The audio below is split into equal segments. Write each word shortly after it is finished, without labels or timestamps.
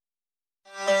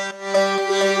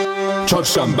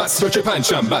چهارشنبه است یا که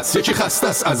پنجشنبه است، یکی خسته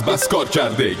است از بس کار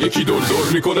کرده، یکی دور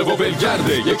میکنه و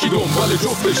ولگرده، یکی دنبال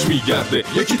جفتش میگرده،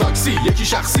 یکی تاکسی، یکی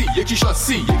شخصی، یکی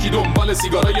شاسی، یکی دنبال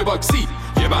سیگارای باکسی.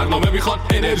 یه برنامه میخوان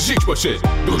انرژیک باشه،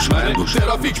 دشمن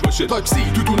ترافیک باشه.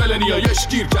 تاکسی تو تونل نیایش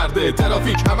گیر کرده،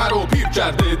 ترافیک همه رو پیر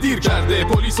کرده، دیر کرده،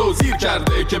 پلیسو زیر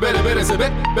کرده که برسه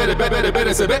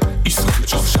به ایستگاه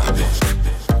چهارشنبه،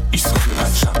 ایستگاه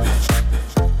پنجشنبه،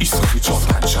 ایستگاه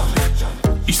چهارشنبه،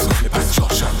 ایستگاه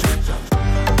پنجشنبه.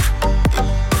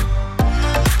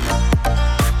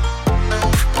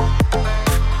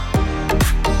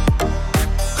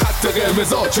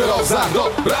 قرمزا چرا زردا،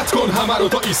 رد کن همه رو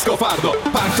تا ایستگاه فردا،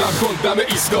 پرچم کن دم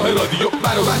ایستگاه رادیو،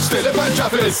 برو بچ تلفن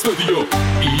کف استودیو.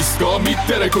 ایستگاه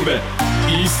میترکونه،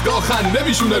 ایستگاه خنده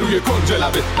میشونه روی کنج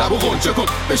لبه، لبو غنچه کن،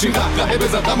 بشین قهقهه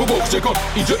بزن غمو بخچه کن.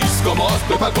 اینجا ایستگاه ماست،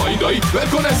 بپر پایین دایی، ول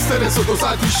کن استرس و 2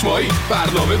 ساعت پیشمایی،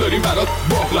 برنامه داریم برات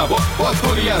باقلوا، باز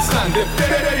کنی از خنده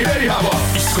بری هوا.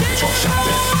 ایستگاه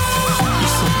چهارشنبه،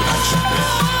 ایستگاه پنجشنبه،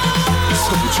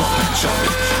 ایستگاه چهارشنبه،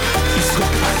 ایستگاه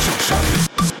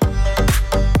پنجشنبه.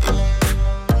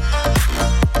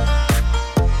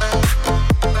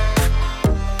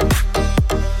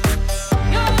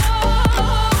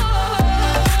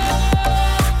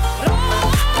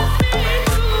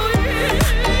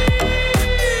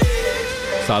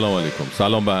 سلام علیکم،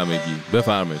 سلام به همگی،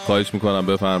 بفرمایید، خواهش میکنم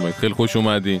بفرمایید، خیلی خوش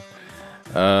اومدین.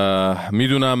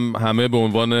 میدونم همه به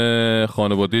عنوان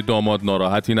خانواده داماد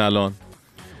ناراحتین الان.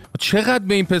 چقدر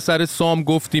به این پسر سام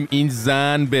گفتیم این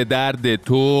زن به درد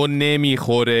تو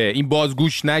نمیخوره، این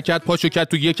بازگوش نکرد، پاشو کرد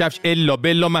تو یه کفش، الا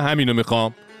بلا من همینو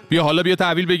میخوام. بیا حالا بیا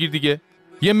تحویل بگیر دیگه،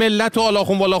 یه ملت رو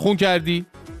آلاخون والاخون کردی.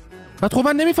 بعد خب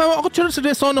من نمیفهمم آقا چرا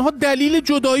رسانه ها دلیل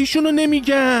جداییشون رو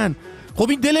نمیگن. خب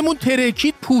این دلمون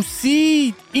ترکید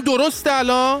پوسید، این درسته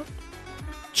الان؟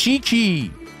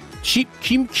 کی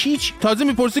تازه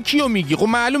میپرسه کیو میگی؟ خب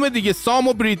معلومه دیگه، سام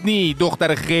و بریتنی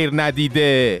دختر خیر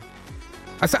ندیده.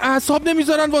 اصلا اعصاب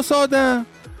نمیذارن واسه آدم.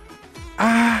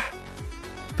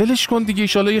 ولش کن دیگه،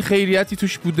 ایشالا یه خیریتی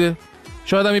توش بوده،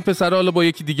 شاید هم این پسر حالا با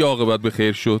یکی دیگه عاقبت به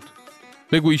خیر شد.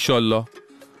 بگو ایشالا،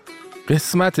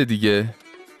 قسمت دیگه.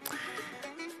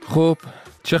 خب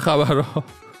چه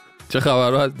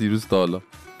خبرها از دیروز تا حالا؟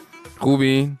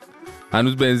 خوبین؟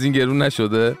 هنوز بنزین گرون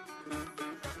نشده؟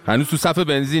 هنوز تو صف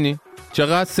بنزینی؟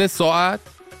 چقدر؟ 3 ساعت؟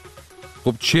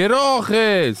 خب چرا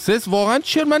آخه؟ واقعا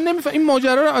چرا؟ من نمیفهم این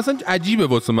ماجرا رو، اصلا عجیبه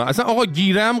واسه من. اصلا آقا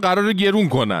گیرم قراره گرون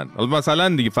کنن، مثلا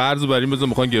دیگه فرض بر این بذار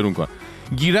میخوان گرون کنن،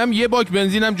 گیرم یه باک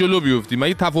بنزین هم جلو بیفتی،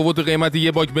 مگه تفاوت قیمت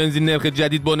یه باک بنزین نرخ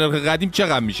جدید با نرخ قدیم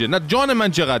چقدر میشه؟ نه جان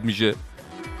من چقدر میشه؟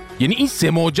 یعنی این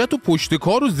سماجت و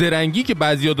پشتکار و زرنگی که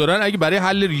بعضیا دارن اگه برای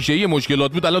حل ریشه‌ای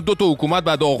مشکلات بود الان 2 تا حکومت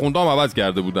بعد آخوندا هم عوض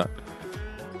کرده بودن.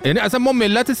 یعنی اصلا ما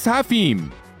ملت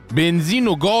صفیم، بنزین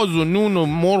و گاز و نون و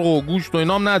مرغ و گوشت و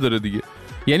اینا هم نداره دیگه.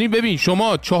 یعنی ببین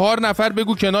شما 4 نفر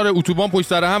بگو کنار اتوبان پشت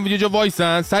سر هم یه جا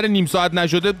وایسن، سر نیم ساعت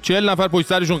نشده 40 نفر پشت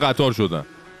سرشون قطار شدن،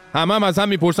 همه از هم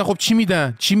میپرسن خب چی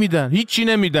میدن؟ هیچی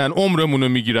نمیدن، عمرمونو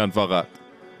میگیرن فقط.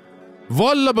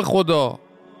 والا به خدا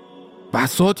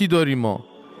بساطی داریم ما.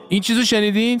 این چیزو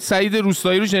شنیدین؟ سعید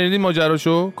روستایی رو شنیدین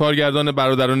ماجراشو؟ کارگردان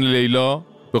برادران لیلا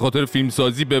به خاطر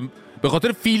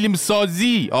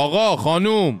فیلمسازی آقا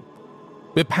خانوم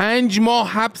به 5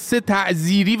 ماه حبس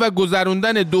تعزیری و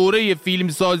گذروندن دوره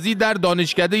فیلمسازی در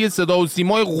دانشکده صدا و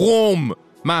سیمای قم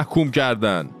محکوم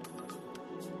کردن.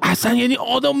 اصلا یعنی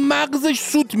آدم مغزش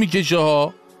سوت میکشه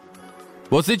ها.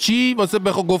 واسه چی؟ واسه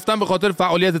گفتن به خاطر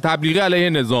فعالیت تبلیغی علیه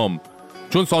نظام،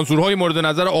 چون سانسورهای مورد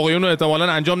نظر آقایون رو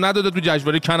احتمالاً انجام نداده، تو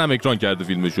جشنواره کن هم اکران کرده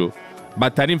فیلمشو.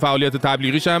 بدترین فعالیت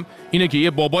تبلیغیش هم اینه که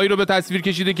یه بابایی رو به تصویر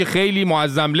کشیده که خیلی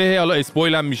معظم له، حالا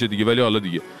اسپویل هم میشه دیگه، ولی حالا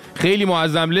دیگه خیلی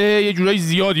معظم له، یه جورایی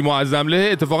زیادی معظم له.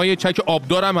 اتفاقا یه چک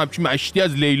آبدار هم همچین مشتی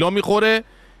از لیلا میخوره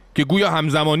که گویا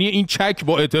همزمانی این چک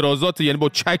با اعتراضات، یعنی با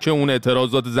چک اون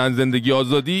اعتراضات زن زندگی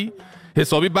آزادی،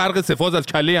 حسابی برق سفاز از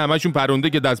کله همشون پرونده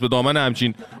که دست به دامن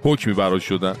همچین حکمی براش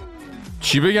شدن.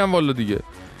 چی بگم والا دیگه.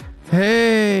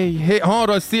 هی ها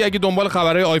راستی اگه دنبال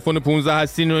خبرهای آیفون 15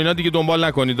 هستین و اینا دیگه دنبال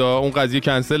نکنید، اون قضیه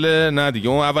کنسله. نه دیگه،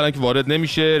 اون اولا که وارد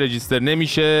نمیشه، رجیستر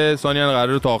نمیشه، ثانیا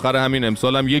قراره تا آخر همین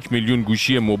امسال هم 1 میلیون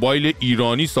گوشی موبایل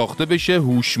ایرانی ساخته بشه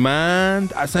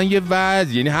هوشمند. اصلا یه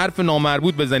وضع، یعنی حرف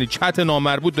نامربوط بزنی، چت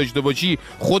نامربوط داشته باشی،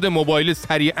 خود موبایل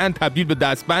سریعا تبدیل به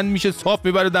دستبند میشه، صاف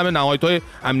میبره دم نهایت‌های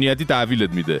امنیتی تحویلت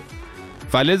میده.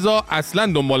 فلذا اصلا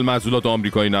دنبال محصولات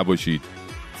آمریکایی نباشید،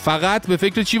 فقط به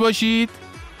فکر چی باشید؟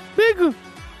 بگو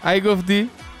ای گفتی؟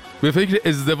 به فکر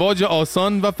ازدواج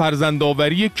آسان و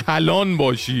فرزندآوری کلان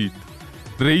باشید.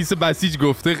 رئیس بسیج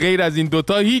گفته غیر از این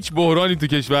دوتا هیچ بحرانی تو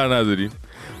کشور نداریم.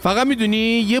 فقط میدونی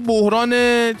یه بحران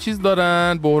چیز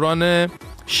دارن، بحران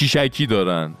شیشکی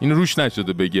دارن، اینو روش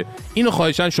نشده بگه. اینو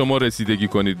خواهشاً شما رسیدگی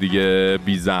کنید دیگه،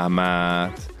 بی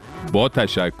زحمت، با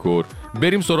تشکر.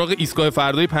 بریم سراغ ایستگاه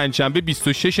فردای پنجشنبه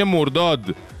 26 مرداد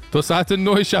تا ساعت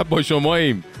 9 شب با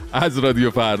شماییم از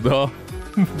رادیو فردا.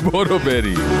 برو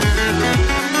بریم.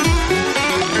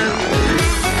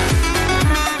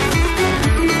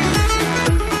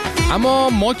 اما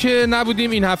ما که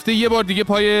نبودیم این هفته یه بار دیگه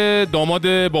پای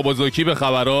داماد بابازاکی به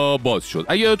خبرها باز شد.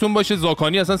 اگه یادتون باشه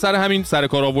زاکانی اصلا سر همین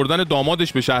سرکار آوردن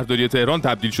دامادش به شهرداری تهران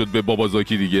تبدیل شد به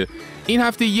بابازاکی دیگه. این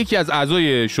هفته یکی از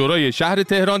اعضای شورای شهر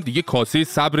تهران دیگه کاسه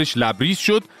صبرش لبریز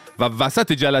شد و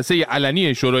وسط جلسه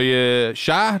علنی شورای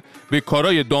شهر به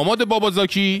کارای داماد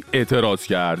بابازاکی اعتراض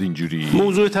کرد. اینجوری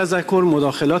موضوع تذکر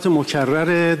مداخلات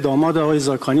مکرر داماد آقای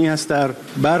زاکانی است در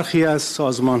برخی از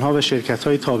سازمان‌ها و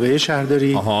شرکت‌های تابعه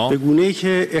شهرداری به گونه‌ای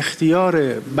که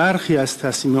اختیار برخی از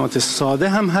تصمیمات ساده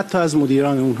هم حتی از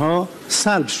مدیران اونها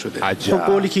سلب شده. خب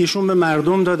قولی که ایشون به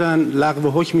مردم دادن،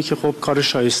 لغو حکمی که خب کار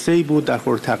شایسته‌ای بود، در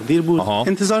خور تقدیر بود،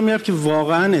 انتظار می‌رفت که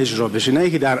واقعاً اجرا بشه، نه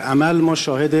اینکه در عمل ما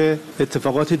شاهد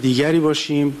اتفاقات دیگری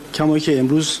باشیم کمایی که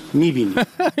امروز می‌بینیم.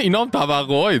 اینا هم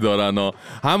توقعایی دارن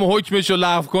هم حکمشو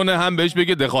لغو کنه هم بهش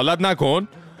بگه دخالت نکن.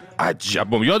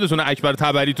 عجب. یادتونه اکبر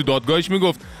طبری تو دادگاهش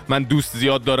میگفت من دوست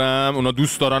زیاد دارم، اونا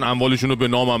دوست دارن اموالشونو به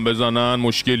نامم بزنن،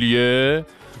 مشکلیه.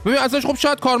 ببین اصلا خب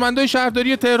شاید کارمندای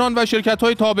شهرداری تهران و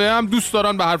شرکت‌های تابعه هم دوست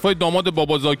دارن به حرفای داماد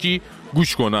بابازاکی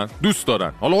گوش کنن، دوست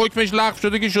دارن. حالا حکمش لغو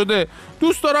شده که شده،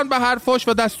 دوست دارن به حرفاش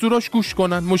و دستوراش گوش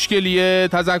کنن. مشکلیه،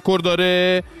 تذکر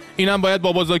داره، اینم باید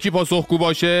بابازاکی پاسخگو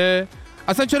باشه.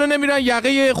 اصلا چرا نمیرن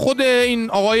یقه خود این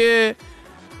آقای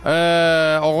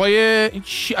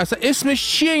اصلا اسمش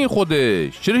چیه این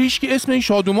خودش؟ چرا هیچکی اسم این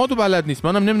شادوماتو بلد نیست؟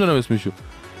 منم نمیدونم اسمشو.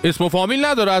 اسم و فامیل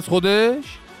نداره از خودش؟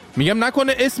 میگم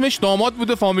نکنه اسمش داماد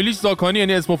بوده، فامیلیش زاکانی،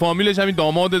 یعنی اسم و فامیلش همین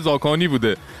داماد زاکانی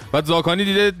بوده. بعد زاکانی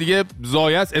دیده دیگه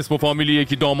زایست اسم و فامیلی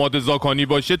یکی داماد زاکانی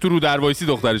باشه، تو رو دروایسی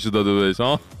دخترشو داده بهش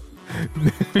ها.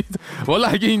 والا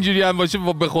اگه اینجوری هم باشه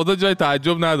به خدا جای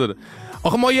تعجب نداره.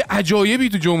 آخه ما یه عجایبی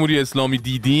تو جمهوری اسلامی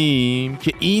دیدیم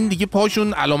که این دیگه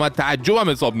پاشون علامت تعجب هم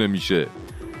حساب نمیشه.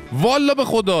 والا به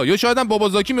خدا. یا شاید هم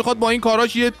بابازاکی میخواد با این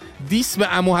کاراش یه دیس به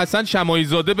عمو حسن شماعی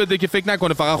زاده بده که فکر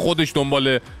نکنه فقط خودش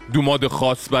دنبال دوماد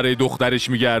خاص برای دخترش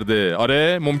میگرده.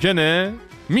 آره ممکنه؟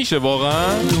 میشه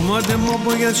واقعا؟ دوماد ما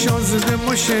باید شازده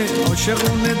باشه،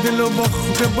 عاشقونه دلو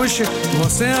باخته باشه،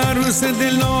 واسه عروس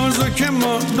دل آزاک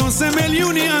ما 2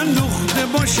 میلیونی اندوخته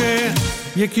باشه.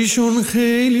 یکیشون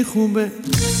خیلی خوبه،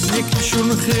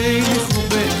 یکیشون خیلی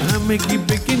خوبه، همگی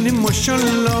بگین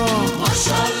ماشالله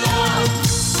ماشالله.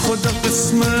 خدا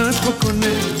قسمت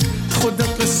بکنه، خدا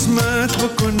قسمت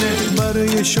بکنه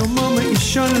برای شما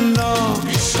ایشالله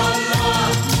ایشالله.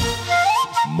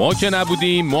 ما که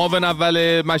نبودیم، معاون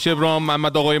اول مشبرام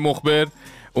محمد آقای مخبر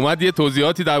اومد یه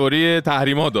توضیحاتی درباره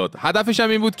تحریم‌ها داد. هدفش هم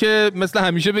این بود که مثل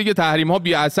همیشه بگه تحریم‌ها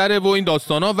بی اثره و این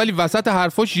داستانا، ولی وسط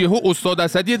حرفاش یهو استاد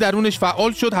اسدی درونش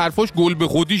فعال شد، حرفاش گل به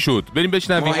خودی شد. بریم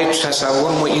بشنویم. ما هیچ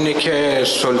تصورمون اینه که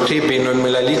سلطه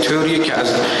بین‌المللی طوریه که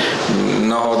از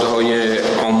نهادهای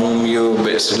عمومی و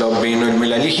به اصطلاح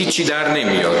بین‌المللی هیچی در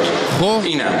نمیاد. خب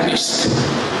اینم نیست.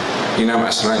 اینم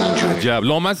اصلا اینجوری. عجب.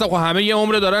 لامصب خب همه یه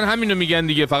عمره دارن همینو میگن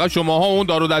دیگه. فقط شماها اون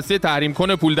دار و دسته تحریم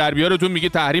کنه پول در بیارتون میگه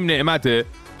تحریم نعمته.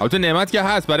 البته نعمت که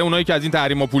هست، برای اونایی که از این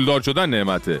تحریم‌ها پولدار شدن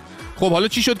نعمته. خب حالا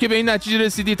چی شد که به این نتیجه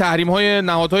رسیدی تحریم‌های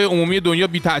نهادهای عمومی دنیا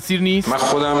بی تأثیر نیست؟ من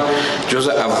خودم جز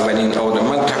اولین آدم،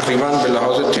 من تقریبا به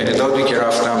لحاظ تعدادی که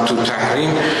رفتم تو تحریم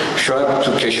شاید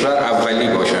تو کشور اولی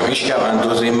باشم. هیچ که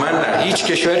اندازه من نه، هیچ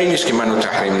کشوری نیست که منو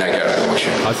تحریم نکرده باشه.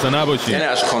 اصلا نباشی. یعنی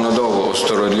از کانادا و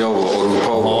استرالیا و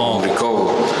اروپا و آمریکا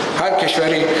و هر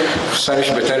کشوری سرش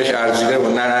به ترش ارزیده و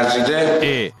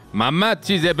نرزیده. محمد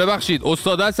چیزه، ببخشید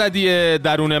استاد اسدی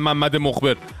درون محمد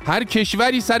مخبر، هر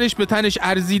کشوری سرش به تنش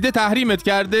ارزیده تحریمت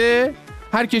کرده؟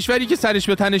 هر کشوری که سرش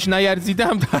به تنش نیارزیده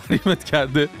هم تحریمت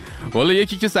کرده؟ والا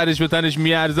یکی که سرش به تنش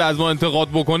میارزه از ما انتقاد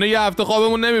بکنه یه هفته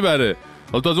خوابمون نمیبره.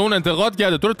 حالا تازه اون انتقاد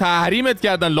کرده، تو رو تحریمت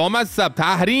کردن. لامصب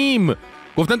تحریم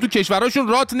گفتن تو کشوراشون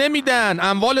رات نمیدن،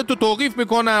 اموالتو توقیف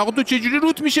میکنن. آقا تو چجوری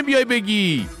روت میشه بیای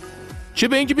بگی؟ چه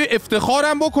به اینکه بیا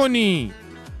افتخارم بکنی؟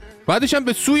 بعدش هم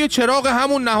به سوی چراغ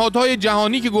همون نهادهای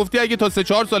جهانی که گفتی اگه تا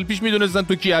 3-4 سال پیش میدونستن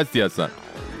تو کی هستی هستن.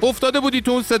 افتاده بودی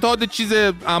تو اون ستاد چیز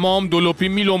امام دولوپی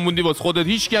میلوموندی واسه خودت،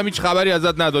 هیچ کی هم هیچ خبری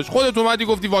ازت نداشت. خودت اومدی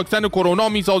گفتی واکسن کرونا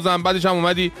میسازن، بعدش هم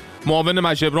اومدی معاون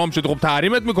مشبرام شدی. خب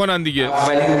تحریمت میکنن دیگه.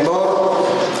 اولین بار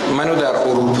منو در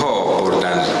اروپا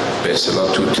بردن به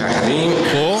اصطلاح تو تحریم.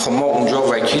 خب ما اونجا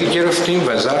وکیل گرفتیم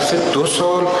و ظرف 2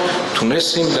 سال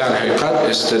تونستیم در حقیقت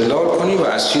استدلال کنیم و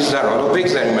از چیز در حالا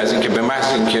بگذاریم از اینکه به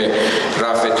محض اینکه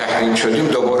رفع تحریم شدیم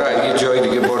دوباره یه جای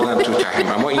دیگه بردن تو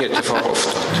تحریم. اما این اتفاق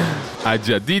افتاد.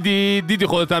 عجب. دیدی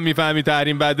خودت هم میفهمی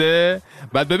تحریم بده؟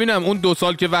 بعد ببینم اون 2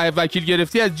 سال که وکیل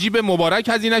گرفتی از جیب مبارک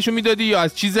هزینه‌شو میدادی یا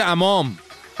از چیز عمام؟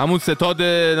 همون ستاد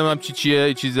نمیدونم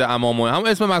چیه چیز عمامه، همون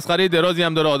اسم مسخره درازی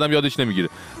هم داره آدم یادش نمیگیره.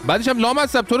 بعدش هم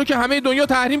لامصب تو رو که همه دنیا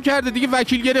تحریم کرده دیگه،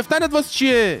 وکیل گرفتنت واسه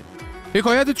چیه؟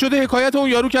 حکایتت شده حکایت اون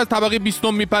یارو که از طبقه 20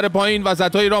 میپره پایین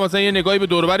وسطای راه مثلا یه نگاهی به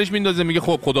دور و برش میندازه میگه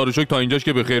خب خدا رو شکر تا اینجاش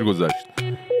که به خیر گذشت.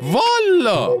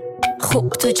 والا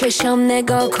خوب تو چشم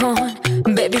نگاه کن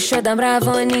ببی شدم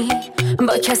روانی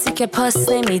با کسی که پاس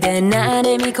نمیده، نه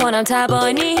نمی کنم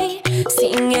تبانی،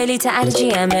 سینگلی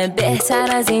ترجیحمه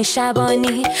بهتر از این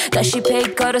شبانی، داشتی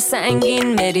پیکار و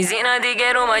سنگین بریز اینا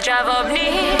دیگه رو ما جواب نی،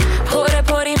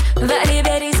 پریم ولی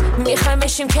بریز میخوایم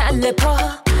بشیم کله پا،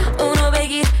 اونو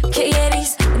بگیر که یه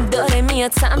ریز داره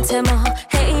میاد سمت ما،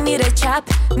 هی میره چپ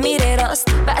میره راست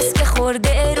بس که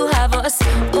خورده رو حواس،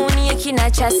 اون یکی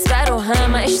نچسبه رو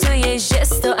همش توی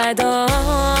جست و اداست،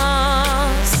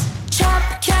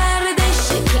 چپ کردش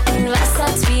که این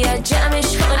وسط بیا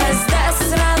جمعش کن، از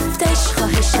دست رفتش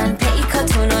خواهشن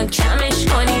پیکاتونو کمش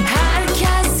کنید، هر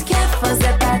کس که فاز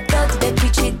بد داد به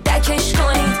پیچی دکش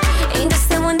کنید، این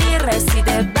دستمون دیر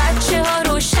رسیده بچه ها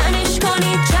روشنش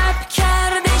کنید، چپ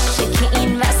کردش که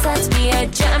این وسط بیا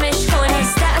جمعش کنید،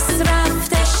 از دست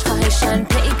رفتش خواهشن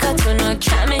پیکاتونو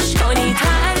کمش کنید،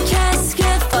 هر کس که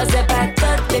فاز بد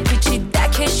داد به پیچی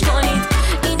دکش کنید،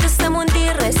 این دستمون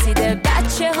دیر رسیده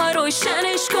بچه ها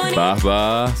روشنش کنید. به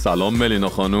به، سلام ملینا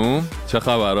خانوم، چه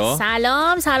خبرها؟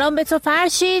 سلام به تو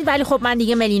فرشید، ولی خب من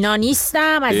دیگه ملینا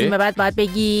نیستم، از این به بعد باید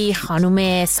بگی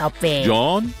خانوم سابوی.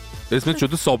 جان اسمت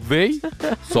شده سابوی؟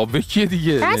 سابوی کیه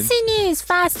دیگه؟ کسی نیست،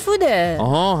 فست فوده.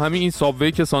 آها همین این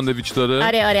سابوی که ساندویچ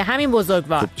داره؟ آره همین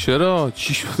بزرگوار. خب چرا؟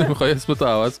 چی شده میخوای اسمتو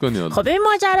عوض کنی حالا؟ خب این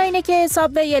ماجرا اینه که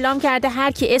سابوی اعلام کرده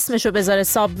هر کی اسمشو بذاره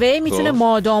سابوی میتونه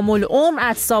مادام العمر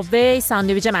از سابوی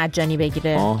ساندویچ مجانی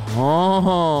بگیره.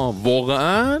 آها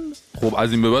واقعا؟ خب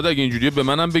از این به بعد اگه اینجوریه به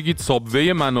منم بگید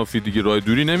سابوی منافی دیگه، راه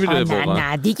دوری نمیره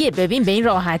واقعا. نه دیگه، ببین به این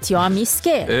راحتی ها هم نیست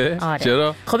که. آره.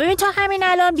 چرا؟ خب ببین تا همین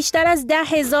الان بیشتر از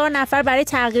 10,000 نفر برای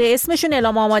تغییر اسمشون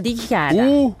اعلام آمادگی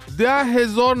کردن.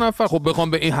 10,000 نفر؟ خب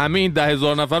بخوام به این همه این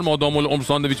 10,000 نفر مادام العمر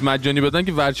ساندویچ مجانی بدن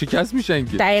که ورشکست میشن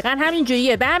که. دقیقاً همین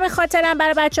جوریه. به همین خاطرم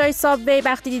برای بچهای سابوی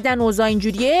وقتی دیدن اوضاع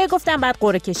اینجوریه گفتن بعد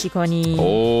قرعه کشی کنی.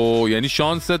 یعنی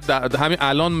شانس همین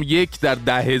الان 1 در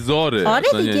 10,000. آره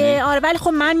دیگه یعنی... آره ولی خب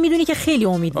من میدونی که خیلی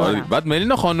امیدوارم. بعد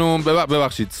ملینا خانم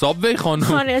ببخشید سابوی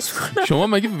خانم شما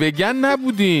مگه وگن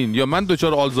نبودین یا من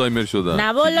دچار آلزایمر شدم؟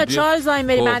 نه والا چه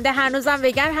آلزایمری، بنده هنوزم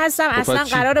وگن هستم. اصلا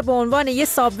قراره به عنوان یه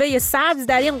سابوی سبز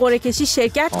در این قرعه کشی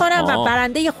شرکت کنم و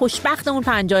برنده خوشبختمون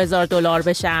 $50,000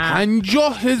 بشم.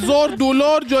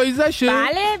 $50,000 جایزشه؟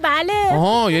 بله.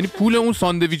 آها یعنی پول اون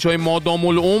ساندویچ های مادام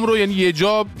العمر رو یعنی یه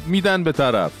جا میدن به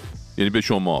طرف، یعنی به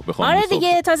شما بخوام. آره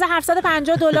دیگه تازه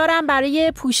 $750 هم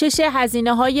برای پوشش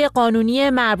هزینه‌های قانونی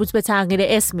مربوط به تغییر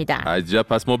اسم میدن. عجب،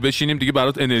 پس ما بشینیم دیگه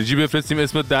برات انرژی بفرستیم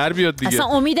اسمت در بیاد دیگه. اصلا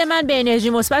امید من به انرژی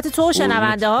مثبت تو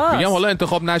شنونده ها. میگم حالا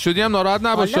انتخاب نشدی هم ناراحت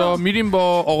نباشه، میریم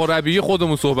با آقا ربیعی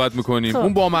خودمون صحبت میکنیم.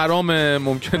 اون با مرام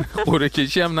ممکنه قرعه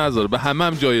کشی هم نذاره، به همه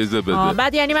هم جایزه بده.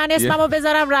 بعد یعنی من اسممو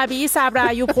بذارم ربیعی صبر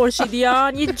ایوب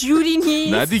خورشیدیان یه جوری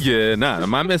نیست؟ نه دیگه، نه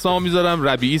من اسممو میذارم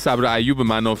ربیعی صبر ایوب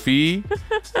منافی،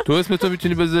 تو اسمتو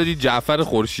میتونی بذاری جعفر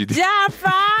خورشیدی.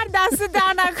 جعفر دست در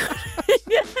نکنه.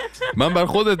 من بر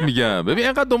خودت میگم، ببین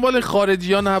اینقدر دنبال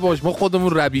خارجی‌ها نباش، ما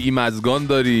خودمون ربیعی مزگان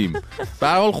داریم. به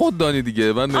هر حال خود دانی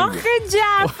دیگه. من آخه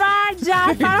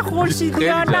جعفر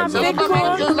خورشیدیان هم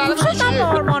بکن شدم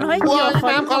آرمان‌های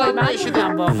گیاهخواری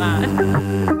واقعا.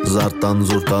 Zartan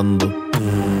zurtandı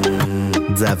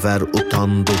Zafer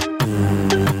utandı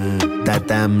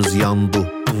Dedem ziyandı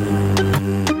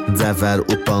Zafer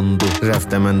utandı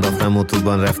رفتم انداختم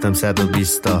اتوبان رفتم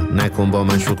 120 تا نکن با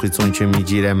من شوخی چون که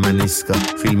میگیرم من ایسکا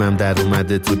فیلمم در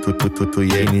اومده تو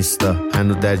یه نیستا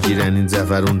هنو در گیرن این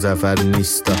زفر اون زفر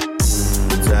نیستا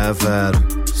زفر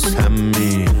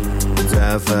سمی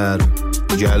زفر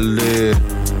گله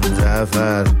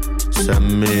زفر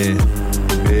سمی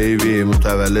بیبی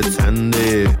متولد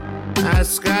سنده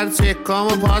اسکر چکامو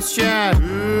پاس کرد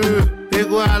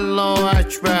بگو الله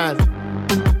اکبر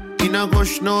اینا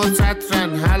گشنه و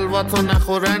سطرن حلواتو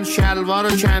نخورن شلوارو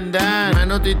کندن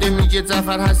منو دیده میگه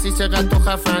زفر هستی چقدر تو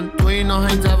خفن تو این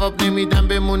آهنگ جواب نمیدم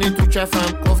بمونی تو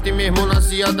کفم گفتی مهمونا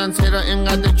زیادن چرا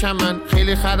اینقدر کمن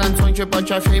خیلی خرن چون که با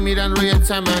کفه میرن روی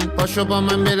چمن پاشو با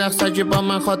من برقص اگه با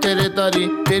من خاطره داری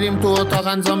بریم تو اتاق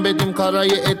انجام بدیم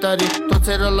کارای اداری تو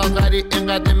چرا لاغری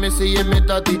اینقدر مثل یه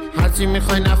مدادی هرچی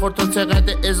میخوای نخور تو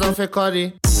چقدر اضافه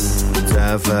کاری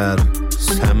زفر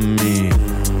سمی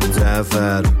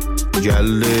زفر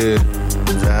گله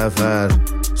زفر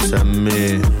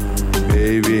سمی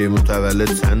بیبی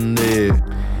متولد سنده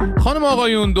خانم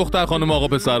آقایون، دختر خانم آقا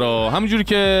پسرا، همونجوری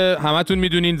که همتون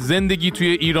میدونین زندگی توی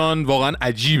ایران واقعا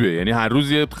عجیبه. یعنی هر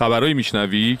روز یه خبرایی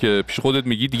میشنوی که پیش خودت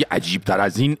میگی دیگه عجیب تر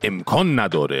از این امکان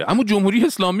نداره. اما جمهوری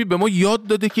اسلامی به ما یاد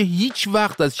داده که هیچ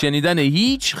وقت از شنیدن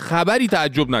هیچ خبری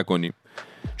تعجب نکنیم،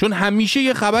 چون همیشه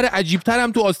یه خبر عجیب تر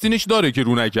هم تو آستینش داره که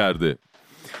رو نکرده.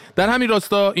 در همین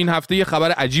راستا این هفته یه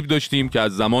خبر عجیب داشتیم که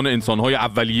از زمان انسان‌های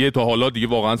اولیه تا حالا دیگه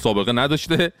واقعا سابقه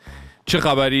نداشته. چه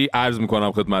خبری عرض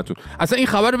میکنم خدمتتون. اصلا این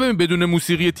خبر رو ببین بدون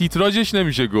موسیقی تیتراژش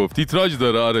نمیشه گفت. تیتراژ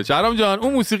داره. آره شهرام جان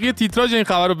اون موسیقی تیتراژ این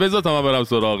خبر رو بذار تا من برم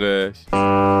سراغش.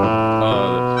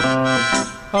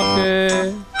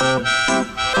 آخه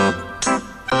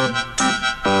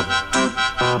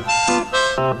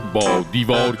با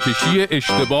دیوارکشی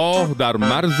اشتباه در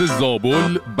مرز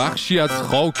زابل بخشی از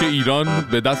خاک ایران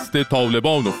به دست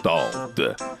طالبان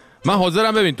افتاد. من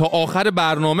حاضرم ببین تا آخر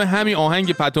برنامه همین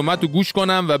آهنگ پتومت رو گوش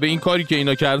کنم و به این کاری که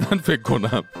اینا کردن فکر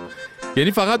کنم.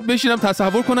 یعنی فقط بشینم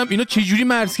تصور کنم اینا چجوری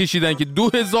مرز کشیدن که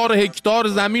 2000 هکتار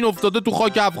زمین افتاده تو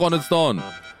خاک افغانستان.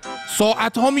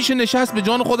 ساعتها میشه نشست به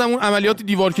جان خودم اون عملیات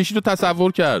دیوارکشی رو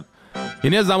تصور کرد.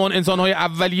 یعنی از زمان انسان‌های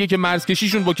اولیه که مرز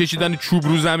کشیشون با کشیدن چوب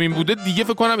رو زمین بوده، دیگه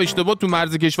فکر کنم اشتباه تو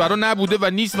مرز کشورها نبوده و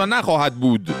نیست و نخواهد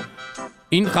بود.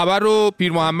 این خبر رو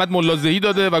پیر محمد ملازهی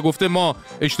داده و گفته ما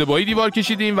اشتباهی دیوار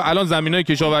کشیدیم و الان زمینای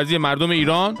کشاورزی مردم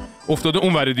ایران افتاده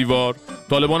اونور دیوار.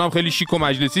 طالبان هم خیلی شیک و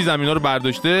مجلسی زمینا رو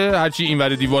برداشته، هرچی اینور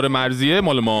دیوار مرزیه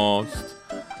مال ماست.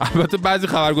 البته بعضی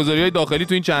خبرگزاری‌های داخلی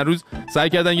تو این چند روز سعی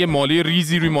کردن یه مالی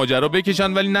ریزی روی ماجرا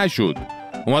بکشن ولی نشد.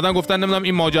 اومدن گفتن نمیدونم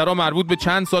این ماجرا مربوط به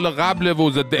چند سال قبل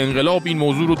و ضد انقلاب این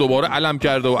موضوع رو دوباره علم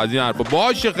کرده و از این حرفا.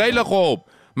 باشه خیلی خوب،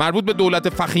 مربوط به دولت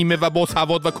فخیمه و با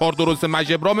سواد و کار درست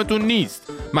مجبرامتون نیست،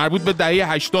 مربوط به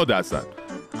دهه 80 هستن.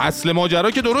 اصل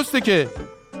ماجرا که درسته که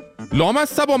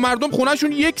لامصب با مردم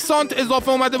خونهشون 1 سانت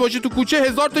اضافه اومده باشه تو کوچه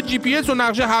 1000 تا جی پی اس و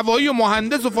نقشه هوایی و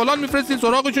مهندس و فلان میفرستین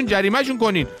سراغشون، جریمهشون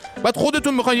کنین، بعد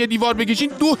خودتون میخواین یه دیوار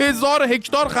بکشین 2000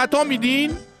 هکتار خطا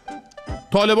میدین.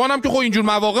 طالبان هم که خب اینجور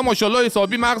مواقع ماشاءالله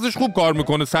حسابی مغزش خوب کار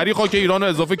میکنه، سریع خاک ایران رو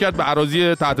اضافه کرد به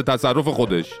اراضی تحت تصرف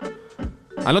خودش.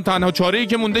 الان تنها چاره‌ای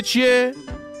که مونده چیه؟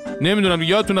 نمیدونم.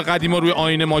 یادتونه قدیما روی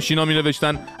آینه ماشینا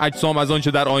مینوشتن اجسام از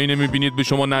آنچه در آینه میبینید به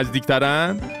شما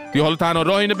نزدیکترن. دیگه حالا تنها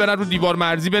راه اینه برن رو دیوار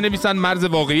مرزی بنویسن مرز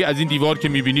واقعی از این دیوار که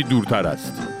میبینید دورتر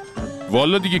است.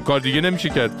 والا دیگه کار دیگه نمیشه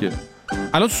کرد که.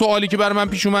 الان سوالی که برای من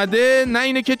پیش اومده نه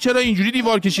اینه که چرا اینجوری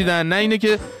دیوار کشیدن، نه اینه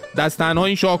که دست تنها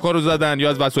این شاهکار رو زدن یا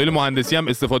از وسایل مهندسی هم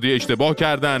استفاده اشتباه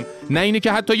کردن، نه اینه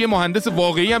که حتی یه مهندس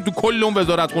واقعی هم تو کل اون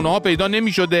وزارتخونه ها پیدا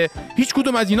نمیشده. هیچ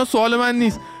کدوم از اینا سوال من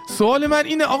نیست. سوال من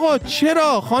اینه آقا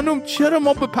چرا خانم، چرا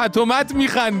ما به پتومت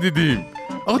میخندیدیم؟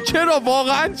 آقا چرا؟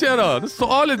 واقعا چرا؟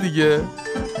 سوال دیگه.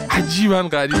 عجیبا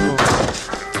غریبه.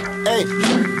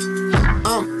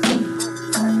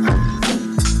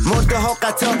 مرده ها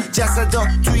قطار، جسدا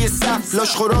توی صف،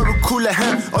 لاشخورا رو کوله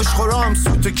هم، آشخورا هم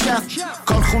سوت و کف،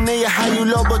 کارخونه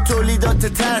هیولا با تولیدات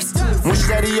ترس،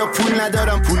 مشتری یا پول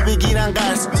ندارن پول بگیرن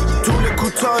قرض، طول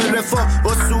کوتاه رفاه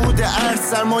با صعود ارز،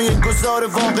 سرمایه گذار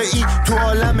واقعی تو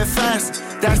عالم فرض،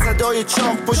 در صدای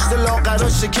چاق پشت لاغرا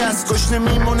شکست، گشنه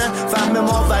میمونن فهم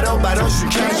ما برا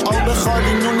شکست، آب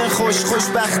خالی نون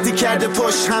خوشبختی کرده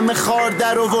پشت، همه خار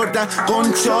در آوردن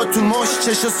قنچه ها تو مش،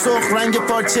 چش سرخ رنگ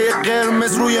پارچه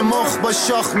قرمز روی مخ، با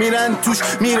شاخ میرن توش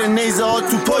میره نیزه ها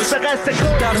تو پشت،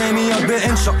 در نمیاد به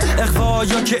انشا اخوا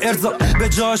یا که ارزا، به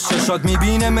جاش شاد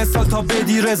میبینه مثال تا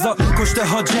بدی رضا، کشته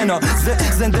ها جنازه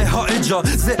زنده ها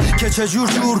اجازه که چجور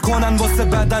جور کنن واسه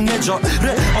بدن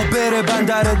نجاره، آبر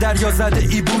بندر دریا زده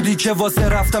ای بودی که واسه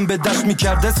رفتن به دشت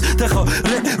میکرده استخاره،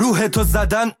 روح تو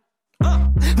زدن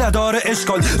نداره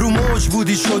اشکال، رو موج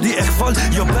بودی شدی اخفال،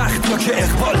 یا بخت یا که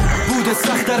اقبال بوده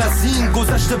سخت‌تر از این،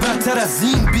 گذشته بدتر از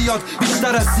این، بیاد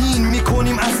بیشتر از این،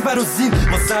 میکنیم اسبر و زین،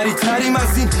 ما سریع تریم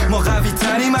از این، ما قوی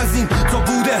تریم از این، تو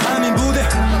بوده همین بوده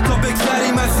تا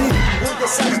بگذریم از این، بوده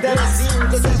سخت‌تر از این،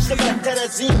 گذشته بدتر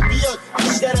از این، بیاد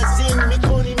بیشتر از این،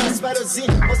 میکنیم اسبر و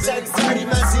زین، ما سریع تریم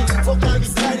از این، تو قوی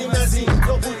تریم از این،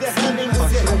 تو بوده همین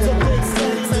بوده تا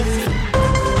بگذریم از این.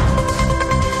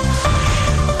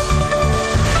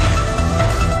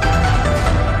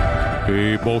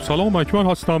 با سلام،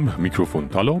 اکمل هستم. میکروفون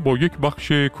طلا با یک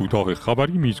بخش کوتاه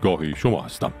خبری میزگاه شما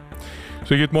هستم.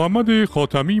 سید محمد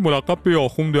خاتمی ملقب به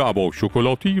آخوند عبا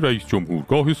شکلاتی رئیس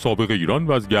جمهورگاه سابق ایران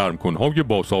و از گرمکنهای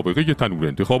با سابقه تنور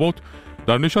انتخابات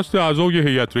در نشست اعضای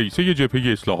هیئت رئیسه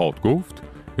جبهه اصلاحات گفت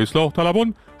اصلاح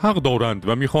طلبان حق دارند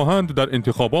و میخواهند در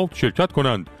انتخابات شرکت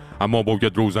کنند، اما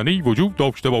باید روزنه‌ای وجود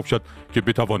داشته باشد که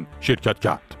بتوان شرکت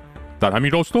کرد. در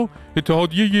همین راستا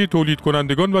اتحادیه تولید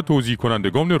کنندگان و توزیع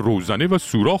کنندگان روزنه و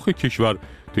سوراخ کشور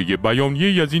طی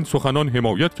بیانیه‌ای از این سخنان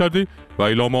حمایت کرده و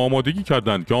اعلام آمادگی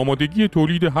کردند که آمادگی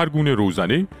تولید هر گونه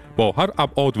روزنه با هر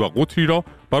ابعاد و قطری را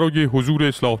برای حضور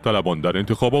اصلاح طلبان در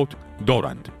انتخابات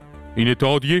دارند. این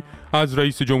اتحادیه از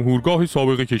رئیس جمهورگاه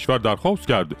سابق کشور درخواست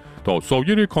کرد تا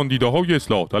سایر کاندیداهای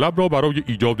اصلاح طلب را برای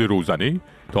ایجاد روزنه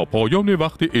تا پایان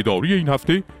وقت اداری این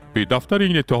هفته به دفتر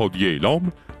این اتحادیه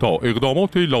اعلام تا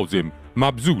اقدامات لازم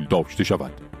مبذول داشته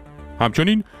شود.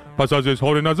 همچنین پس از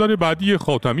اظهار نظر بعدی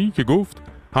خاتمی که گفت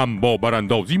هم با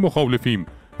براندازی مخالفیم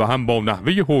و هم با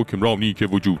نحوه حکمرانی که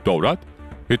وجود دارد،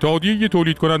 اتحادیه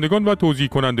تولید کنندگان و توزیع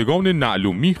کنندگان نعل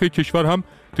و میخ کشور هم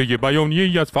طی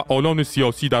بیانیه‌ای از فعالان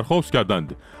سیاسی درخواست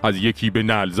کردند از یکی به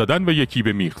نعل زدن و یکی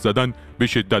به میخ زدن به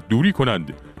شدت دوری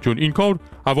کنند، چون این کار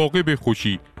عواقب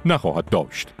خوشی نخواهد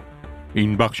داشت.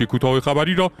 این بخش کوتاه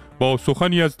خبری را با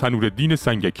سخنی از تنورالدین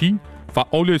سنگکی،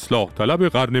 فعال اصلاح طلب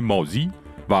قرن ماضی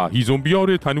و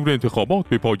هیزمبیار تنور انتخابات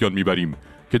به پایان میبریم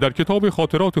که در کتاب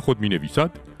خاطرات خود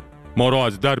مینویسد: ما را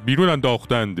از در بیرون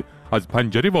انداختند، از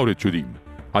پنجره وارد شدیم،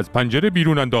 از پنجره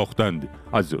بیرون انداختند،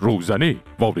 از روزنه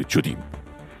وارد شدیم.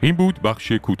 این بود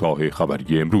بخش کوتاه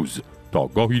خبری امروز. تا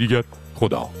گاهی دیگر،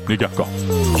 خدا نگهدار.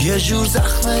 یه جور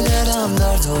زخم دلم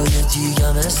دردهای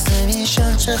دیگه مثل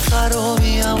میشن، چه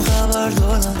خرابیم خبر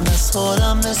دارم از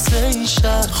حالم مثل این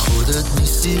شهر. خودت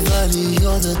نیستی ولی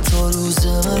یادت تا روز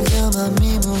مرگم هم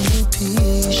میمونی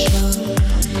پیشم،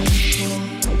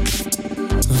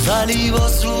 ولی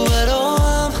باز رو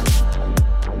برام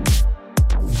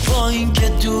با این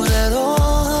که دوره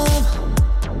رام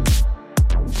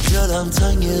دلم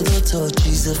تنگ دوتا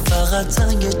چیز، فقط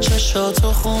تنگ چشات و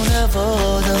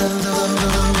خونوادم.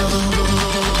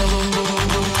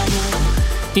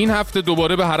 این هفته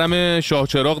دوباره به حرم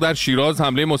شاهچراغ در شیراز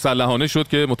حمله مسلحانه شد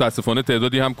که متاسفانه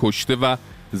تعدادی هم کشته و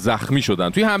زخمی شدن.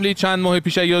 توی حمله چند ماه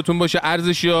پیش یادتون باشه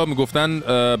ارزشیا میگفتن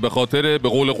به خاطر به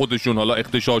قول خودشون حالا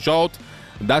اغتشاشات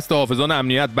دست حافظان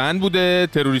امنیت بند بوده،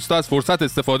 تروریستا از فرصت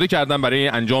استفاده کردن برای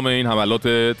انجام این حملات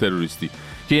تروریستی،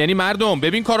 که یعنی مردم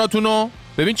ببین کاراتونو،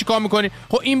 ببین چی کار میکنی.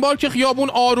 خب این بار که خیابون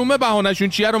آرومه، بهانه‌شون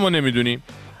چیه رو ما نمیدونیم.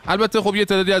 البته خب یه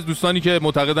تعدادی از دوستانی که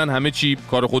معتقدن همه چی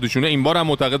کار خودشونه، این بار هم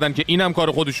معتقدن که اینم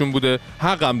کار خودشون بوده،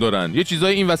 حق هم دارن. یه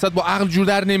چیزای این وسط با عقل جور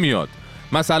در نمیاد.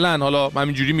 مثلا حالا من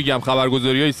همینجوری میگم،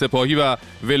 خبرگزاری‌های سپاهی و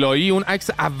ولایی اون عکس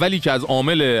اولی که از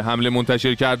عامل حمله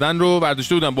منتشر کردن رو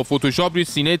برداشته بودن، با فتوشاپ روی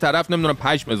سینه طرف نمیدونم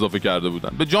پشم اضافه کرده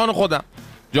بودن. به جان خودم،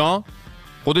 جان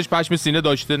خودش پشم سینه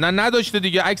داشته؟ نه نداشته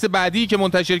دیگه. عکس بعدی که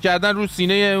منتشر کردن رو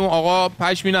سینه اون آقا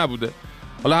پشمی نبوده.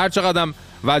 حالا هر چقدرم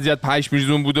وضعیت پشم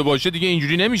ریزون بوده باشه دیگه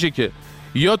اینجوری نمیشه که.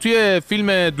 یا توی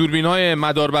فیلم دوربین‌های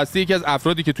مداربسته یکی از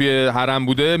افرادی که توی حرم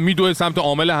بوده میدوه سمت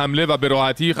عامل حمله و به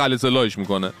راحتی خلع سلاحش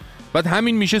میکنه. بعد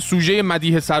همین میشه سوژه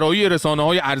مدیح سرایی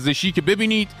رسانه‌های ارزشی که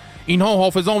ببینید اینها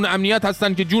حافظان امنیت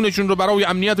هستن که جونشون رو برای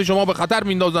امنیت شما به خطر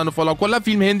میندازن و فلان. کلا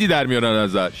فیلم هندی در میارن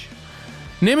ازش.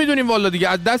 نمیدونیم والا دیگه،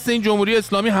 از دست این جمهوری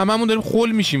اسلامی هممون داریم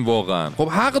خل میشیم واقعا. خب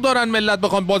حق دارن ملت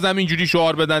بخوام بازم اینجوری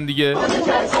شعار بدن دیگه.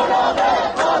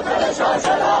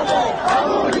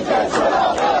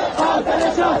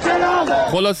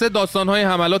 خلاصه داستان‌های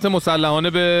حملات مسلحانه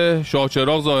به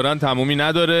شاهچراغ ظاهراً تمومی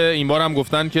نداره. این بار هم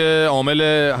گفتن که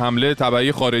عامل حمله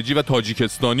تبعی خارجی و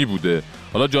تاجیکستانی بوده.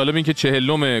 حالا جالب این که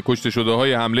 40م کشته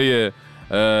شده‌های حمله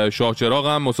شاهچراغ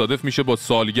هم مصادف میشه با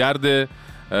سالگرد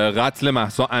قتل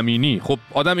مهسا امینی. خب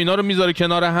آدم اینا رو میذاره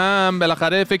کنار هم،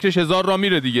 بالاخره فکرش هزار را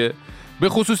میره دیگه. به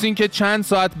خصوص این که چند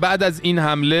ساعت بعد از این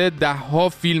حمله 10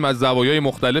 فیلم از زوایای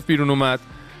مختلف بیرون اومد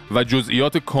و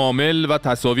جزئیات کامل و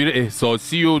تصاویر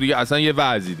احساسی و دیگه اصلا یه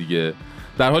وضعی دیگه،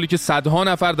 در حالی که صدها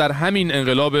نفر در همین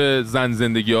انقلاب زن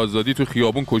زندگی آزادی تو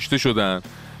خیابون کشته شدن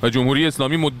و جمهوری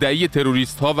اسلامی مدعی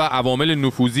تروریست ها و عوامل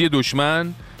نفوذی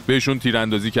دشمن بهشون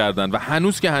تیراندازی کردن و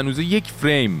هنوز که هنوزه یک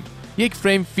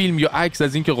فریم فیلم یا عکس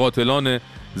از این که قاتلان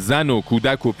زن و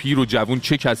کودک و پیر و جوون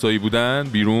چه کسایی بودن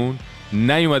بیرون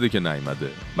نیومده که نیومده.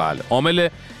 بله، عامل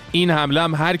این حمله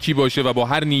هم هر کی باشه و با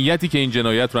هر نیتی که این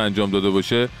جنایت رو انجام داده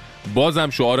باشه، بازم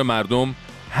شعار مردم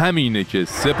همینه که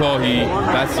سپاهی،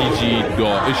 بسیجی،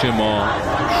 داعش ما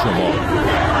شما.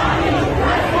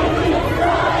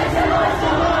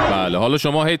 بله، حالا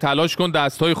شما هی تلاش کن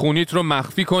دستای خونیت رو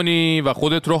مخفی کنی و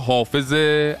خودت رو حافظ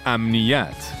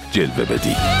امنیت جلوه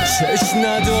بدی. چشم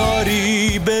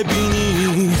نداری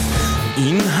ببینی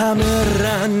این همه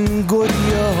رنگ و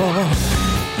ریا،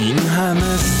 این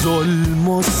همه ظلم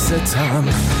و ستم،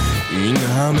 این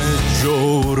همه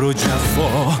جور و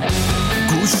جفا.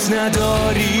 گوش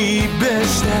نداری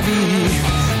بشنوی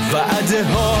وعده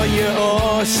های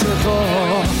عاشقا،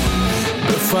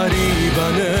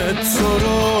 بفریبن تو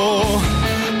رو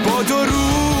با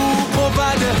دروغ و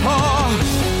وعده ها.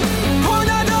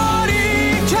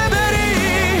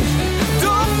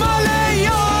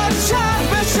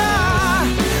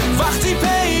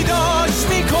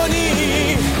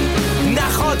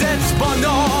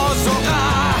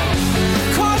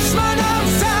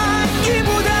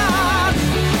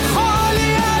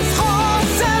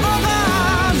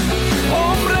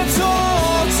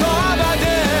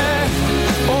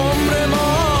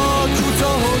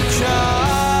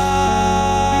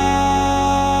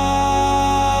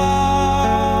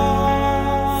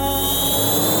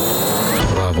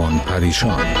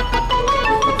 پریشان.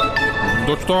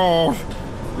 دکتر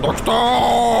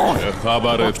چه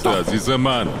خبرت عزیز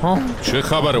من؟ چه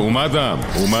خبره؟ اومدم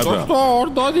دکتر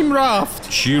دادیم رفت.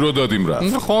 چی رو دادیم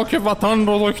رفت؟ خاک وطن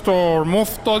رو دکتر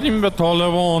مفت دادیم به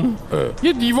طالبان.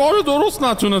 یه دیوار درست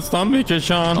نتونستم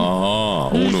بکشن.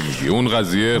 اونو میگی؟ اون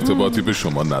قضیه ارتباطی به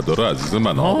شما نداره عزیز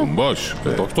من، آروم باش.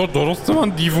 دکتر درسته من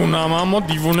دیوونم، اما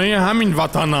دیوونه همین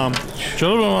وطنم.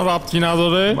 چرا به من ربطی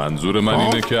نداره؟ منظور من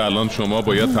اینه که الان شما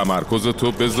باید تمرکز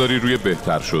تو بذاری روی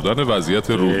بهتر شدن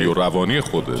وضعیت روحی و روانی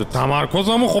خودت.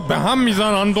 تمرکزمو خب به هم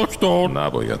میزنن دکتر.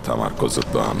 نباید تمرکزت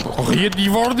به هم بخوره. آخه یه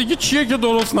دیوار دیگه چیه که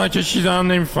درست نکشیدن؟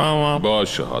 نمیفهمم.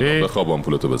 باشه حالا بخواب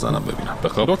آمپولتو بزنم ببینم.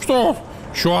 بخواب. دکتر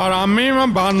شوهر عمه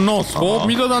من بناس خب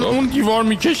میدادن اون دیوار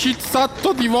میکشید 100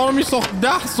 تا دیوار میساخت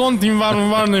 10 سانت اینور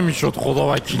اونور نمیشد.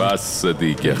 خدا وکیل. بس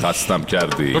دیگه خستم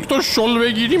کردی. دکتر شل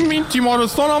بگیریم این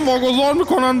تیمارستان هم واگذار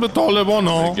میکنن به طالبان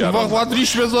ها. وقت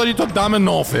ریش بذاری تا دم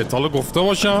نافت. حالا گفته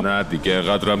باشم نه دیگه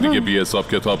اینقدرم دیگه بی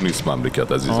حساب کتاب نیست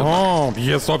مملکت عزیزم.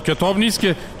 بی حساب کتاب نیست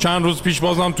که چند روز پیش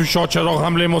بازم تو شاهچراغ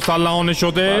حمله مسلحانه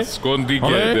شده. بس کن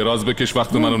دیگه دراز بکش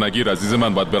وقت منو نگیر عزیز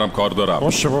من، باید برم کار دارم.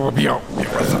 باشه بابا بیا.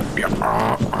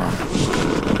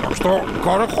 دکتر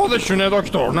کار خودشونه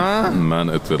دکتر نه؟ من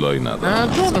اطلاعی ندارم.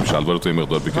 شلوارتو این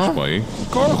مقدار بکش پایین.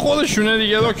 کار خودشونه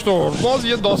دیگه دکتر. باز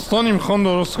یه داستانی میخوان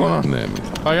درست کنن.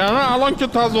 نمیدونم. یعنی الان که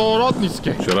تظاهرات نیست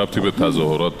که. چه ربطی به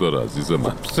تظاهرات داره عزیز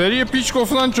من؟ سری پیش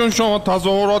گفتن چون شما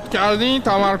تظاهرات کردین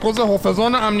تمرکز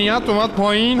حافظان امنیت اومد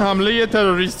پایین، حمله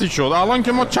تروریستی شد. الان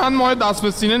که ما چند ماه دست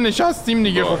به سینه نشستیم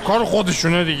دیگه. خب کار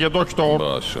خودشونه دیگه دکتر.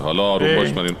 باشه حالا آروم باش،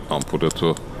 من این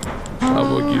آمپولتو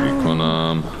هواگیری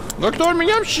کنم. دکتر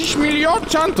میگم 6 میلیارد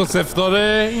چند تا صفر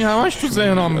داره؟ این همش تو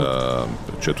ذهنم بود.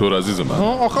 چطور عزیز من؟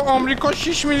 آخه آمریکا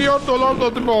 6 میلیارد دلار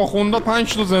داده به آخوندا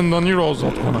 5 تا زندانی رو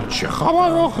آزاد کنن. چه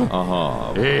خبر آخه؟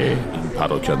 این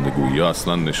پراکندگویی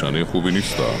اصلا نشانه خوبی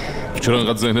نیست. چرا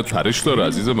اینقدر ذهنت پرش داره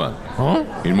عزیز من؟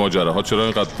 این ماجراها چرا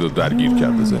اینقدر درگیر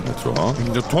کرده ذهنت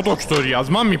رو؟ تو دکتری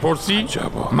از من میپرسی؟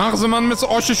 مغز من مثل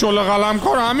آش شله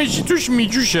قلمکار همه چی توش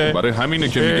میجوشه. برای همینه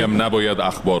که میگم نباید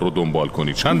اخبار رو دنبال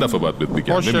کنی. چند دفعه باید بهت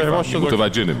بگم نمیفهمی،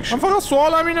 متوجه نمیشی. من فقط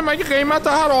سوالم اینه مگه قیمت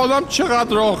هر آدم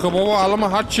چقدر آخه بابا؟ الان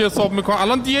من هر چی حساب میکنم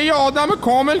الان دیگه یه آدم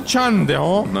کامل چنده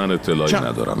ها؟ من اطلاعی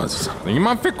ندارم عزیزم.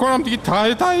 من فکر کنم دیگه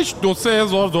تهش 2-3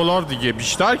 هزار دلار دیگه،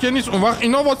 بیشتر که نیست. اون وقت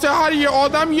اینا واسه هر یه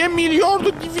آدم 1 میلیارد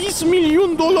و 200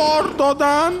 میلیون دلار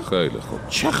دادن. خیلی خوب.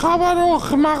 چه خبر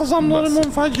آخه؟ مغزم داره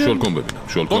منفجر. شل کن ببینم.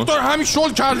 شل کن. دکتر همین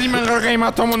شل کردیم انقدر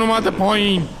قیمتمون اومده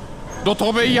پایین. 2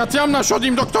 تابعیتی هم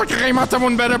نشدیم دکتر که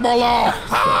قیمتمون بره بالا.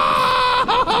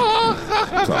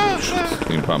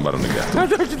 این پنبه رو نگه.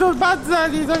 دکتر بد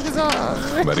زدی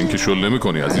دکتر. برای اینکه شل نمی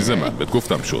کنی عزیز من بهت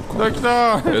گفتم شل کن.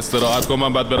 دکتر استراحت کن،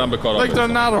 من بعد برم به کارم. دکتر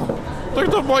نرو.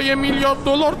 دکتر با 1 میلیارد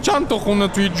دلار چند تا خونه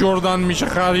توی جردن میشه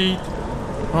خرید؟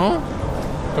 ها؟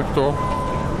 دکتر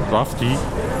رفتی؟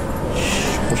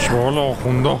 خوشبال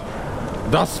آخوندا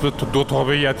دست به 2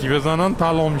 تابعیتی بزنن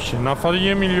طلا میشه. نفر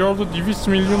 1 میلیارد و 200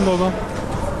 میلیون دادن.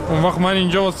 اون وقت من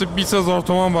اینجا واسه 20,000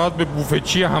 تومان باید به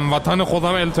بوفچی هموطن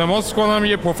خودم التماس کنم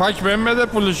یه پفک بهم بده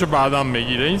پولشو بعدم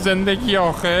بگیره. این زندگی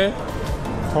آخه؟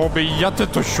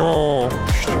 تابعیت تو شو.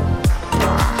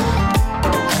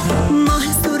 ماه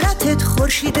صورتت،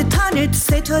 خورشید تنت،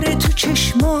 ستاره تو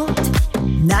چشمات،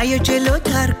 نه یا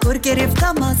جلوتر گر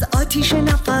گرفتم از آتیش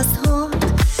نفس‌هات.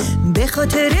 به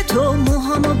خاطر تو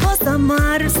موهامو بازم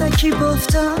عروسکی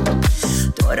بافتم،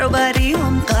 دور و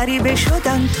بریم غریبه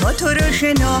شدن تا تو رو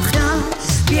شناختم.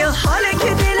 بیا حالا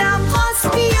که دلم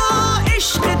خواست بیا،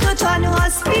 عشق تو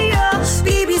تنهاست بیا،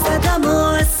 بی زدم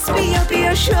آس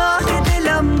بیا شاه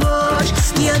دلم باش.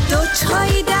 بیا 2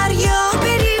 تایی دریا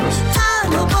بریم،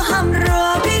 تنها با هم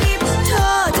را بریم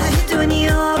تا ته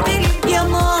دنیا بریم. بیا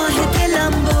ماه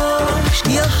دلم باش.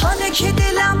 بیا حالا که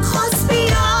دلم خواست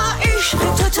بیا، عشق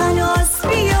تو تنهاست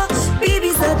بیا،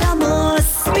 بی زدم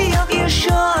آس بیا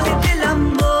شاه دلم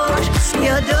باش.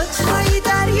 بیا 2 تایی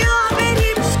دریا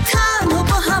بریم، تنها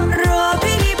با هم را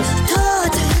بریم تا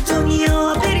ته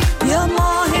دنیا بریم. بیا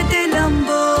ماه دلم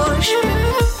باش.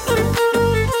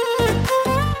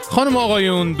 خانم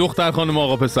آقایون، دختر خانم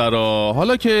آقا پسرا،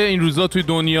 حالا که این روزا توی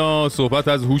دنیا صحبت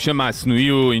از هوش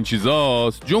مصنوعی و این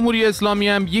چیزاست، جمهوری اسلامی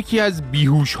هم یکی از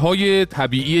بیهوش‌های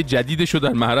طبیعی جدیدشو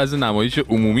در معرض نمایش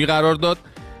عمومی قرار داد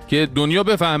که دنیا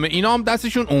بفهمه اینا هم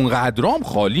دستشون اونقدرام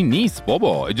خالی نیست.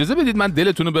 بابا اجازه بدید من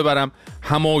دلتونو ببرم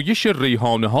همایش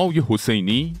ریحانه‌های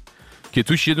حسینی که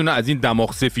توش یه دونه از این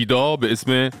دماغ سفیدا به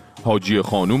اسم حاجی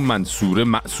خانم منصوره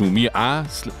معصومی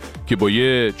اصل که با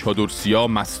یه چادر سیاه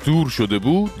مستور شده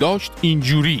بود داشت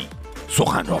اینجوری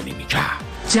سخنرانی میکرد.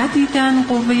 جدیداً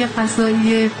قوه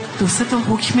قضاییه 2-3 تا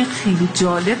حکم خیلی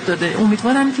جالب داده.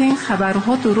 امیدوارم که این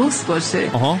خبرها درست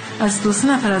باشه. از 2-3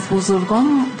 نفر از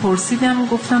بزرگان پرسیدم،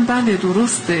 گفتم بله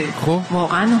درسته.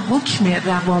 واقعا حکم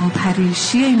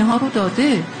روانپریشی اینها رو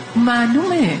داده.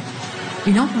 معلومه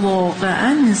اینا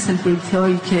واقعا سلبریتی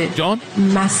هایی که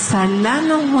مثلا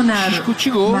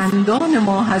هنرمندان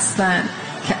ما هستن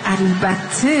که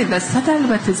البته و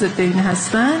البته ضد این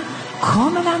هستن،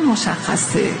 کاملا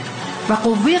مشخصه و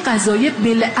قوه قضاییه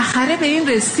بالاخره به این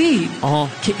رسید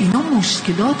که اینا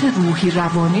مشکلات روحی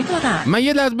روانی دارن. من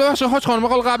یه لحظه ببخشید حاج خانم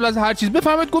قبل از هر چیز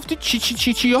بفرمایید، گفتی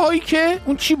چی هایی که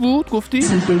اون چی بود؟ گفتی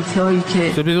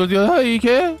سلبریتی هایی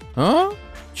که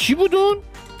چی بود اون؟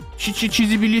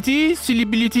 چیزیبیلیتی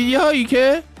سیلیبیلیتی هایی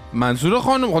که منصوره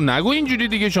خانم نگو اینجوری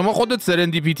دیگه. شما خودت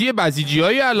سرندیپیتی بسیجی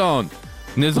هایی الان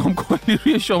نظام کلی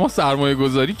روی شما سرمایه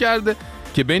گذاری کرده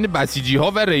که بین بسیجی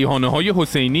ها و ریحانه های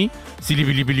حسینی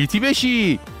سیلیبیلیتی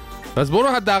بشی. پس برو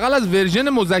حداقل از ورژن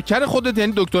مذکر خودت،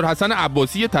 یعنی دکتر حسن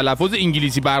عباسی تلفظ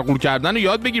انگلیسی برقرار کردن رو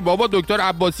یاد بگیر. بابا دکتر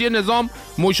عباسی نظام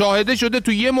مشاهده شده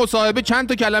تو یه مصاحبه چند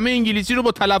تا کلمه انگلیسی رو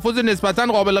با تلفظ نسبتا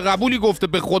قابل قبولی گفته.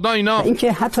 به خدا اینا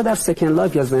اینکه حتی در سکند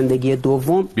لایف یا زندگی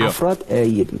دوم افراد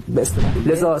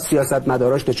لذا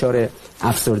سیاستمداراش دچار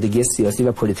افسردگی سیاسی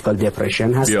و پولیتیکال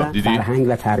دپرشن هستن. فرهنگ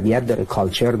و تربیت داره،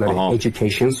 کالچر داره،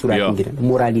 ادویکیشن صورت میگیره،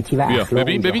 مورالیتی و اخلاق.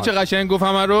 ببین چه قشنگ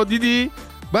گفتم رو دیدی.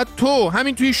 بعد تو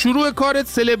همین توی شروع کارت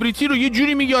سلبریتی رو یه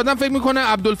جوری میگی آدم فکر میکنه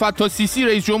عبدالفتاح سیسی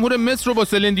رئیس جمهور مصر رو با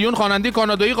سلندیون خواننده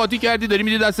کانادایی قاطی کردی، داری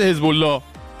میدی دست حزب الله.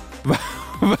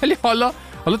 ولی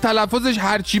حالا تلفظش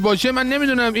هر چی باشه، من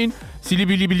نمیدونم این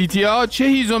سیلیبیلیتی ها چه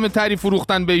هیزم تری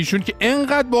فروختن به ایشون که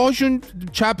انقدر باهاشون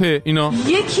چپه اینا.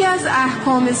 یکی از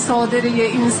احکام صادره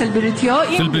این سلبریتی ها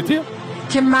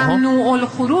که ممنوع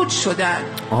الخروج شدن.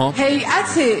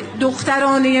 هیئت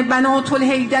دخترانه بنات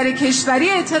الحیدر کشوری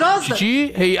اعتراض داره.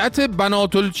 چی؟ هیئت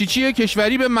بنات الچیچی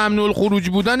کشوری به ممنوع الخروج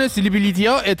بودن سیلیبیلیتی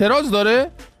ها اعتراض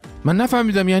داره؟ من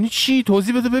نفهمیدم یعنی چی؟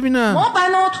 توضیح بده ببینم. ما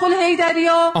بنات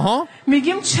الحیدریا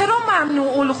میگیم چرا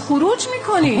ممنوع الخروج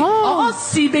میکنی؟ آقا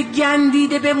سیب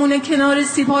گندیده بمونه کنار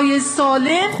سیب‌های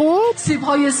سالم،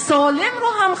 سیب‌های سالم رو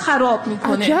هم خراب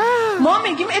میکنه. ما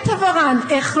میگیم اتفاقا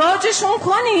اخراجشون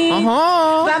کنی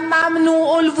و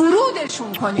ممنوع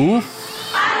الورودشون کنی.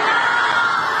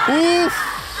 اوف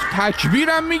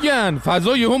تکبیرم میگن.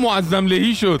 فضا یهو معظم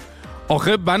لهی شد.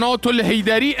 آخه بنات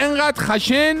الحیدری انقدر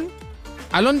خشن.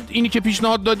 الان اینی که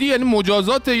پیشنهاد دادی یعنی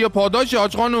مجازات یا پاداش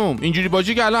حاج خانم؟ اینجوری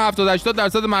باشه که الان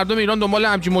 70-80% مردم ایران دنبال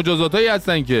همچین مجازاتایی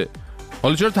هستن که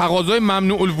حالا چرا تقاضای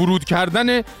ممنوع الورود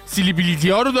کردن سیلیبیلیتی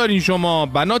ها رو دارین شما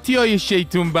بناتی های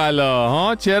شیطون بلا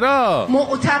ها؟ چرا؟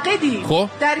 معتقدی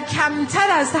در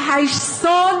کمتر از 8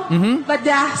 سال و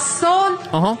 10 سال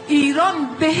ایران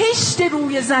بهشت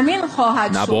روی زمین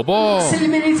خواهد شد. نه بابا.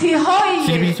 سیلیبیلیتی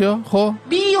هایی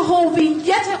بی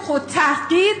هویت خود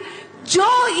تحقیر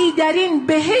جایی در این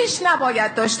بهشت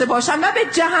نباید داشته باشن و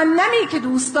به جهنمی که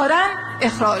دوست دارن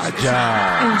اخراج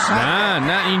بشن.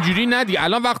 نه اینجوری ندی.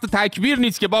 الان وقت تکبیر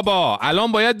نیست که بابا.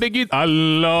 الان باید بگید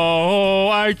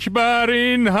الله اکبر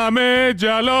این همه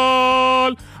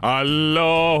جلال،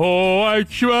 الله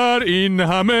اکبر این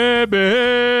همه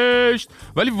بهشت.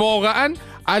 ولی واقعا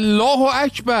الله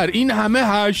اکبر این همه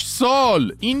 8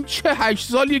 سال، این چه 8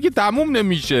 سالیه که تموم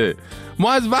نمیشه.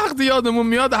 ما از وقت یادمون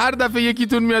میاد هر دفعه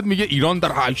یکیتون میاد میگه ایران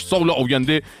در 8 سال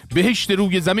آینده بهشت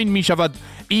روی زمین میشود،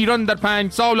 ایران در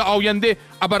 5 سال آینده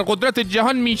ابرقدرت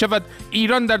جهان میشود،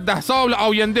 ایران در 10 سال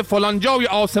آینده فلان جای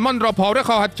آسمان را پاره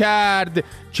خواهد کرد.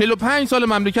 45 سال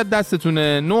مملکت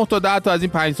دستتونه. 9 تا 10 تا از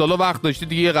این 5 سالا وقت داشتید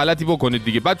دیگه یه غلطی بکنید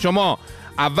دیگه. بعد شما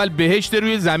اول بهشت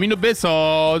روی زمین رو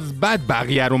بساز، بعد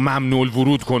بقیه رو ممنوع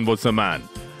ورود کن واسه من.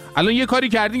 الان یه کاری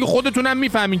کردین که خودتونم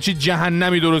میفهمین چه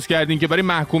جهنمی درست کردین که برای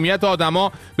محکومیت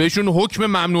آدما بهشون حکم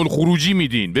ممنوع خروجی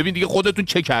میدین. ببین دیگه خودتون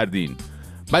چه کردین.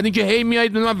 بعد اینکه هی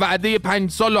میایید به من وعده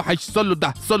 5 سال و 8 سال و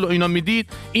 10 سال و اینا میدید،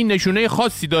 این نشونه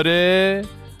خاصی داره.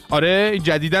 آره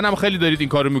جدیدن هم خیلی دارید این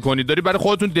کارو میکنید. داری برای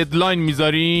خودتون ددلاین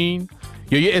میذارین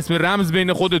یا یه اسم رمز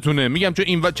بین خودتونه. میگم چون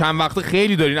این چند وقته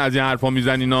خیلی دارین از این حرفا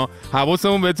میزنینا،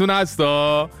 حواسمون بهتون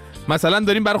هستا. مثلا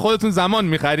دارین برای خودتون زمان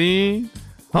میخرین.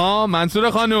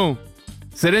 منصوره خانم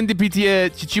سرندیپیتی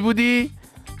چی بودی؟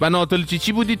 بناتل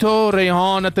چی بودی تو؟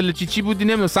 ریحانتل چی بودی؟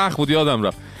 نمیدونم سخت بود یادم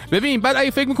را. ببین بعد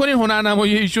اگه فکر میکنین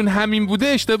هنرنمایی ایشون همین بوده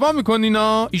اشتباه میکنین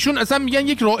ها. ایشون اصلا میگن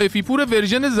یک رائفی پور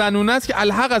ورژن زنانه است که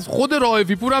الحق از خود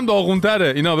رائفی پور هم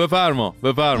داغونتره. اینا بفرما.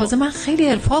 تازه من خیلی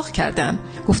ارفاق کردم،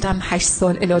 گفتم 8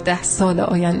 سال الی 10 سال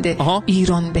آینده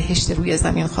ایران بهشت روی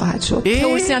زمین خواهد شد.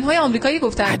 تئوریسین های آمریکایی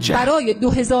گفتن برای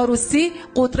 2030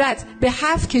 قدرت به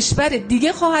 7 کشور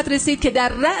دیگه خواهد رسید که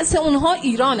در رأس اونها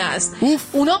ایران است.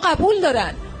 اونا قبول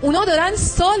دارن، اونا دارن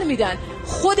سال میدن.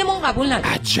 خودمون قبول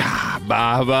نداریم. عجب.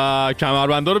 به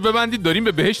کمربندا رو ببندید، داریم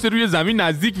به بهشت روی زمین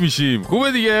نزدیک میشیم.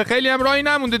 خوبه دیگه، خیلی هم راهی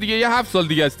نمونده دیگه، یه 7 سال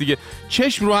دیگه است دیگه.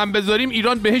 چشم رو هم بذاریم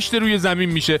ایران بهشت روی زمین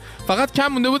میشه. فقط کم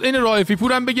مونده بود این رائفی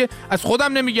پور هم بگه از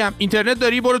خودم نمیگم، اینترنت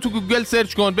داری، برو تو گوگل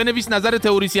سرچ کن، بنویس نظر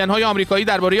تئوریسین های آمریکایی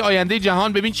درباره آینده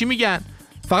جهان، ببین چی میگن.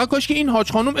 فقط کاش که این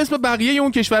حاج خانم اسم بقیه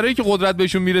اون کشورهایی که قدرت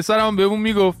بهشون میرسه رو هم بهمون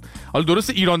میگفت. حالا درست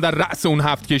ایران در رأس اون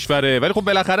 7 کشوره، ولی خب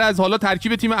بالاخره از حالا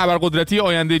ترکیب تیم ابرقدرتی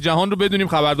آینده جهان رو بدونیم،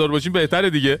 خبردار باشیم بهتره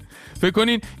دیگه. فکر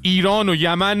کنین ایران و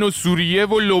یمن و سوریه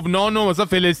و لبنان و مثلا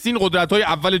فلسطین قدرت‌های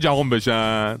اول جهان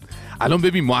بشن. الان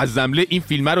ببین معظمله این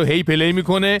فیلم رو هی پلی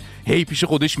میکنه، هی پیش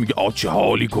خودش میگه چه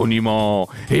حالی کنیم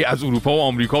هی از اروپا و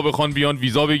آمریکا بخوان بیان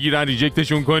ویزا بگیرن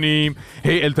ریجکتشون کنیم،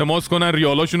 هی التماس کنن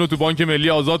ریالاشون رو تو بانک ملی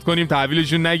آزاد کنیم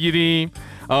تحویلشون نگیریم.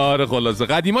 آره خلاصه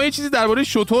قدیما یه چیزی درباره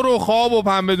شتر و خواب و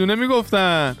پنبه‌دونه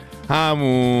میگفتن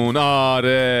همون.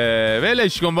 آره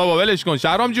ولش کن بابا، ولش کن.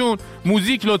 شهرام جون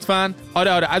موزیک لطفاً.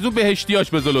 آره از اون بهشتیاش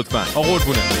بذار لطفاً.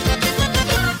 قربونه.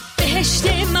 بهشت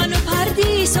من و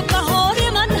پردیس و بهار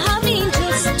من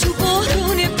همینجاست، تو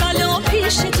بحرون بلا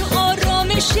پیش تو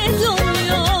آرامش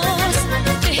دنیاست.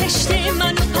 بهشت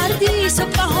من و پردیس و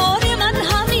بهار من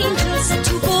همینجاست،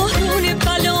 تو بحرون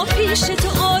بلا پیش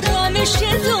تو آرامش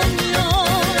دنیاست.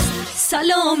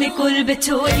 سلام گل به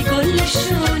تو ای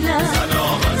گلشونم،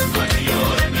 سلام از من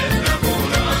یار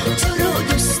مهربونم، تو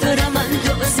رو دوست دارم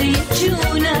اندازه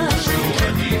جونم.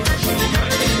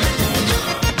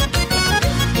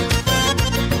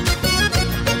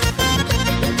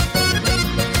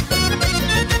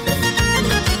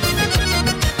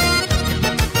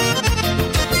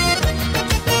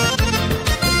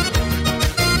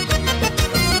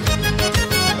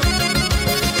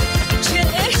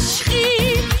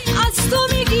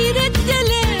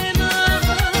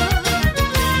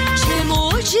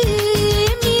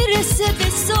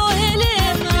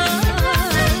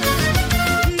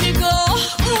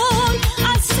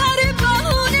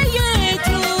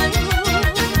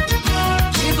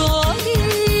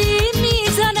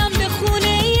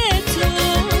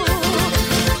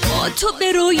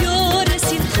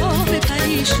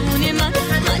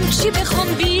 چی بخوام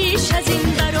بیش از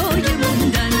این برای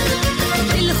موندن،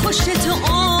 دل خوش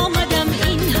تو آمدم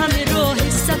این همه راه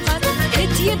سفر،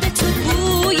 هدیه به تو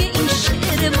بوی این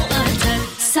شعر معطر.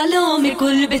 سلام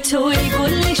گل به تو ای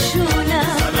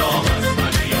گلشونم، سلام از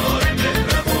من یار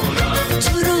مهربونم،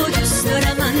 تو رو دوست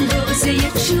دارم اندازه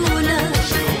جونم.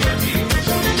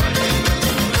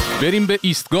 بریم به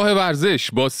ایستگاه ورزش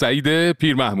با سعید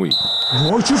پیرمحمودی.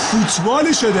 وای چه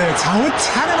فوتبالی شده، تمام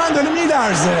تن من داره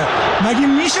میلرزه.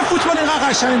 مگه میشه فوتبال اینقدر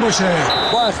قشنگ باشه؟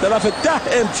 با اختلاف 10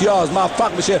 امتیاز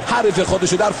موفق بشه حریف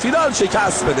خودشو در فینال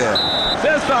شکست بده.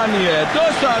 3 ثانیه، 2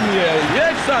 ثانیه، 1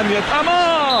 ثانیه،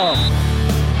 تمام.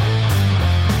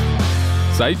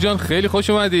 سعید جان خیلی خوش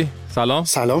اومدی.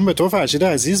 سلام به تو فرشید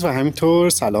عزیز و همینطور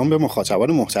سلام به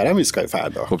مخاطبان محترم ایستگاه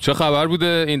فردا. خب چه خبر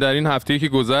بوده این در این هفته‌ای که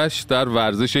گذشت در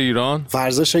ورزش ایران؟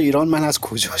 ورزش ایران من از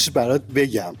کجاش برات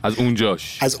بگم؟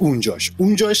 از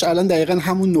اونجاش الان دقیقاً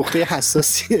همون نقطه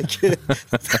حساسیه که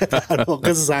در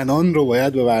واقع زنان رو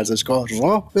باید به ورزشگاه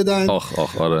راه بدن.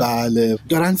 آره. بله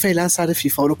دارن فعلا سر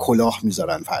فیفا رو کلاه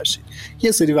میذارن فرشید.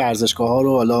 یه سری ورزشگاه‌ها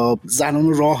رو حالا زنان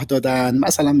رو راه دادن،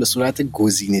 مثلا به صورت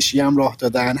گزینشی هم راه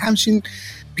دادن، همچین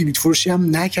بلیط فروشی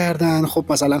هم نکردن. خب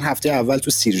مثلا هفته اول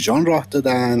تو سیرجان راه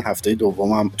دادن، هفته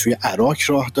دوم هم توی عراق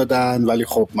راه دادن، ولی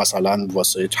خب مثلا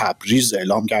واسه تبریز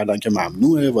اعلام کردن که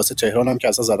ممنوعه، واسه تهران هم که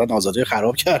اصلا زدن آزادی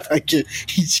خراب کردن که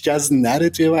هیچ کس نره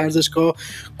توی ورزشگاه.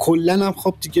 کلا هم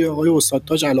خب دیگه آقای استاد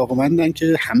تاج علاقه‌مندن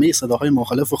که همه صداهای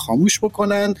مخالف رو خاموش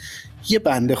بکنن. یه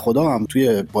بنده خدا هم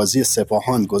توی بازی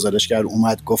سپاهان گزارشگر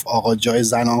اومد گفت آقا جای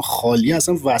زنان خالی،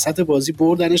 اصلا وسط بازی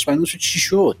بردنش. بندش چی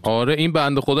شد؟ آره این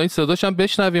بنده خدا این صداش هم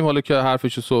بشنویم، حالا که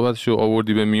حرفشو صحبتشو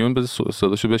آوردی به میون بذار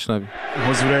صداشو بشنویم.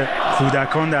 حضور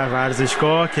کودکان در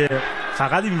ورزشگاه که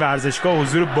فقط این ورزشگاه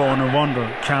حضور بانوان رو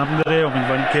کم داره،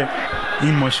 امیدواریم که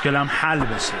این مشکل هم حل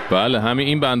بشه. بله همین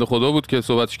این بنده خدا بود که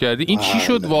صحبتش کردی. این چی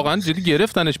شد واقعا؟ جدی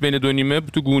گرفتنش بین دو نیمه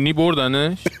تو گونی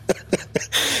بردنش؟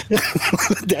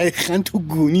 دقیقاً تو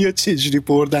گونی یا چجوری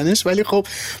بردنش، ولی خب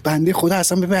بنده خدا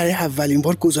اصلا برای اولین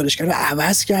بار گزارشگر رو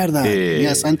عوض کردن. یعنی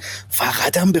اصلا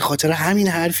فقط هم به خاطر همین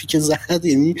حرفی که زد،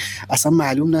 یعنی اصلا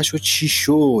معلوم نشد چی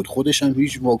شد. خودش هم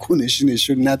هیچ واکنشی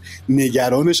نشون نداد.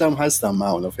 نگرانش هم هستم من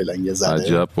حالا فعلا یه ذره.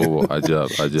 عجب بابا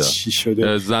عجب. چی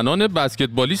شده؟ زنان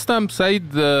بسکتبالیست هم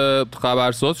سعید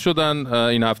خبرساز شدن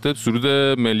این هفته، سرود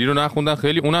ملی رو نخوندن،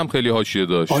 خیلی اونم خیلی حاشیه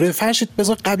داشت. آره فرشید،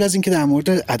 بذار قبل از اینکه در مورد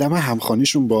عدم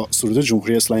همخوانیشون با سرود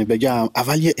جمهوری اسلامی بگم،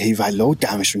 اول یه ایوالله و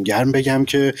دمشون گرم بگم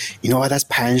که اینا بعد از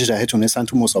 5 دهه تونستن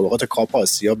تو مسابقات کاپ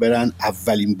آسیا برن،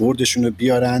 اولین بردشون رو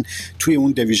بیارن، توی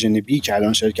اون دیویژن بی که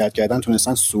الان شرکت کردن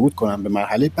تونستن صعود کنن به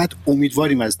مرحله بعد.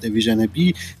 امیدواریم از دیویژن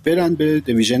بی برن به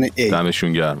دیویژن ای.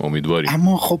 دمشون گرم، امیدواریم.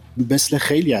 اما خب مثل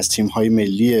خیلی از تیم‌های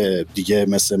ملی دیگه،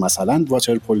 مثلا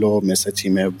واترپولو، مثل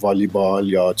تیم والیبال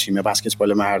یا تیم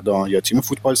بسکتبال مردان یا تیم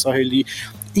فوتبال ساحلی،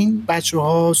 این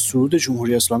بچه‌ها سرود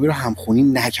جمهوری اسلامی رو همخوانی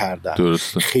نکردن.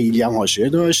 درسته. خیلی هم حاشیه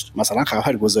داشت. مثلا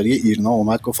خبرگزاری ایران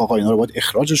اومد گفت آقا اینا رو باید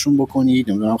اخراجشون بکنید.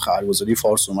 نمیدونم خبرگزاری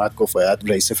فارس اومد گفت باید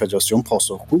رئیس فدراسیون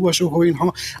پاسخگو باشه و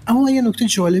اینها. اما من یه نکته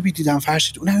جالبی دیدم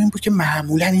فرشید، اونم این بود که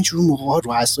معمولا اینجور موقع‌ها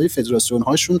رؤسای فدراسیون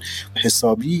هاشون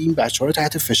حسابی این بچه‌ها رو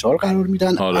تحت فشار قرار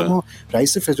میدن. اما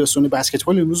رئیس فدراسیون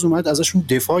بسکتبال امروز اومد ازشون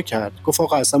دفاع کرد، گفت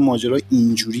آقا اصلا ماجرا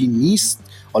اینجوری نیست.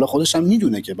 حالا خودش هم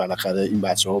میدونه که بالاخره این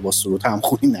بچه‌ها با سرود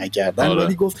همخوانی نکردن،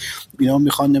 ولی گفت اینا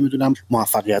میخوان نمیدونم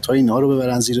موفقیت‌های اینا رو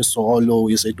ببرن زیر سوال و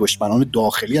یه سری دشمنان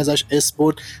داخلی ازش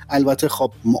اسپورت. البته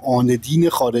خب معاندین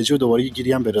خارجی و دوباره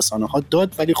گیری هم به رسانه‌ها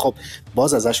داد، ولی خب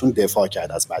باز ازشون دفاع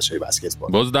کرد از بچه‌های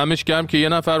بسکتبال. باز دمش گرم که یه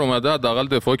نفر اومده حداقل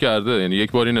دفاع کرده، یعنی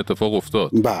یک بار این اتفاق افتاد.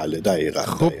 بله دقیقاً.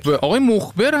 خب آقای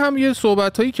مخبر هم یه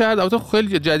صحبتایی کرد، البته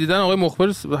خیلی جدیدن آقای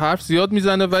مخبر حرف زیاد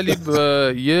میزنه ولی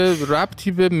یه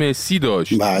ربطی به مسی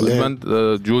داشت. بله. من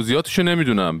جزئیاتشو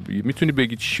نمیدونم، میتونی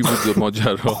بگی چی بود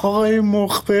ماجرا؟ آقای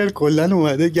مخبر کلا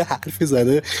اومده یه حرفی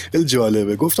زده خیلی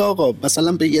جالبه. گفت آقا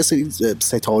مثلا به یه سری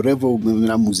ستاره و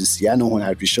نمیدونم موزیسین و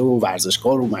هنرپیشه و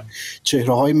ورزشکار و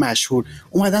چهره‌های مشهور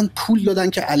اومدن پول دادن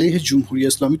که علیه جمهوری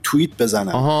اسلامی توییت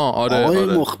بزنن. آره. آقای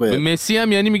مخبر به مسی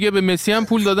هم یعنی میگه به مسی هم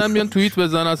پول دادن بیان توییت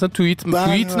بزنن. اصلا توییت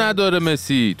نداره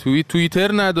مسی،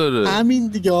 توییتر نداره. همین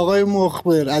دیگه آقای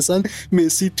مخبر، اصلا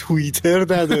مسی توییتر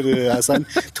نداره. اصلا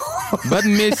بعد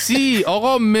مسی،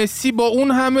 آقا مسی با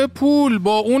اون همه پول،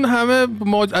 با اون همه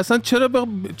اصلا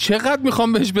چقدر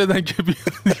میخوام بهش بدن که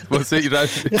واسه ایران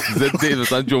ضد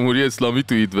مثلا جمهوری اسلامی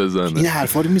توییت بزنه؟ این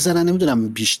حرفا رو میزنن نمیدونم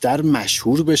بیشتر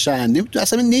مشهور بشن.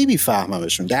 اصلا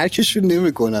نمیفهممشون، درکشون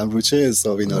نمیکنم رو چه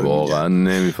حسابی اینا رو میگن. واقعا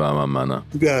نمیفهمم منم.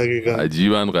 دقیقاً.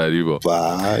 عجیبا غریبا.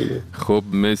 بله. خب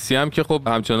مسی هم که خب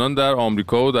همچنان در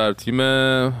آمریکا و در تیم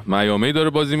میامی داره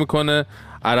بازی میکنه.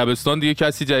 عربستان دیگه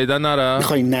کسی جدیدن نره؟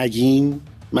 میخوای نگیم؟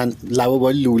 من لبو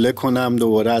باید لوله کنم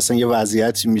دوباره، اصلا یه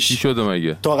وضعیتی میشه. چی شده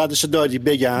مگه؟ طاقتشو داری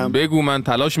بگم؟ بگو، من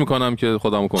تلاش میکنم که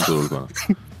خودمو کنترل کنم.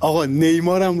 آقا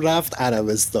نیمارم رفت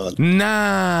عربستان.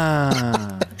 نه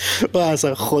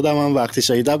اصلا خودم هم وقتی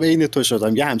شنیدم عین تو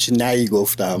شدم، یه همچین نهی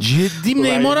گفتم. جدی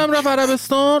نیمارم رفت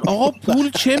عربستان؟ آقا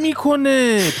پول چه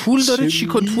میکنه؟ پول داره چی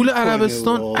کنه؟ پول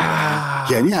عربستان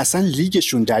یعنی اصلا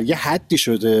لیگشون در یه حدی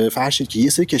شده فرشید که یه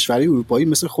سری کشورهای اروپایی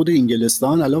مثل خود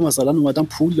انگلستان الان مثلا اومدن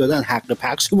پول دادن حق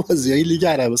پخش بازیای لیگ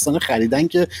عربستان خریدن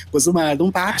که واسه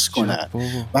مردم پخش کنن.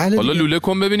 بله حالا لوله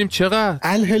کن ببینیم چقدر.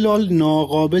 الهلال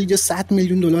ناقابل یه 100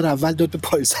 میلیون دلار اول داد به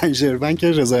پاریس سن ژرمن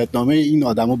که رضایتنامه این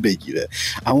آدمو بگیره.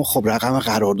 اما خب رقم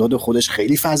قرارداد خودش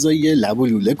خیلی فضاییه، لبو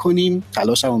لوله کنیم،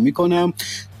 تلاشمو میکنم.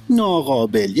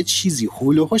 ناقابل یه چیزی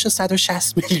هولوهاش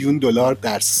 160 میلیون دلار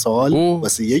در سال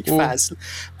واسه یک فصل.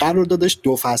 قراردادش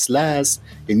 2 فصله است،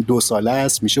 یعنی 2 ساله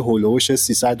است، میشه هولوهاش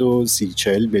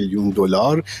 340 میلیون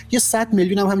دلار. یه 100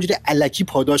 میلیون هم همینجوری الکی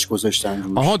پاداش گذاشتن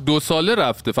روش. 2 ساله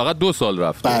رفته، فقط 2 سال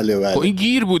رفته. بله. خب این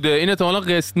گیر بوده، این احتمالاً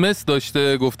قسط مس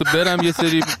داشته، گفته برم یه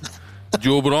سری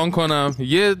جبران کنم.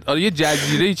 یه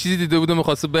جزیره چیزی دیده بوده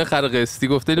می‌خواسته بخره قسطی،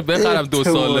 گفته اینو بخرم 2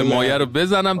 سال مایه رو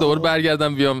بزنم دوباره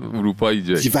برگردم بیام اروپا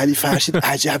جایی. ولی فرشید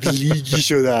عجب لیگی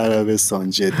شده عربستان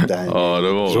جدا.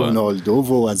 آره واقعا. رونالدو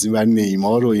و از این ور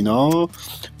نیمار و اینا.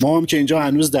 ما هم که اینجا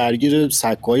هنوز درگیر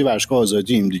سکوهای ورزشگاه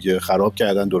آزادیم دیگه، خراب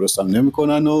کردن درست هم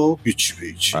نمی‌کنن و هیچ.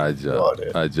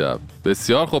 عجب.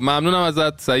 بسیار خب، ممنونم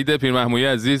ازت سعید پیرمحمودی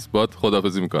عزیز، باهات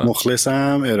خداحافظی می‌کنم.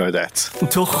 مخلصم، ارادت.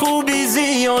 تو خوبی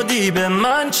زیادی به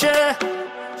من چه،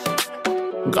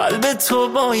 قلب تو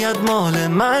باید مال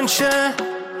من شه،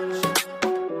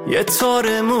 یه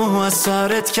تار مو از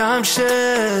سرت کم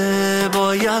شه،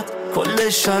 باید کل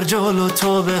شهر جلو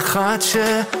تو به خط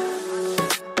شه،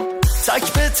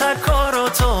 تک به تکارا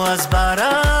تو از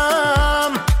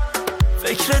برم،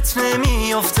 فکرت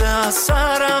نمیافته از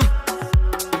سرم،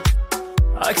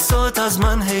 عکسات از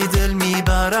من هی دل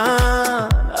میبرن،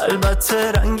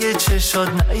 البته رنگ چشات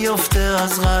نیافته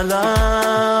از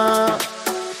قلم،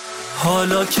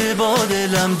 حالا که با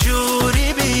دلم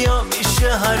جوری بیا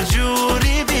میشه هر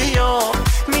جوری بیا،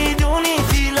 میدونی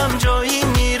فیلم جایی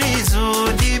میری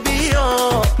زودی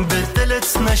بیا، به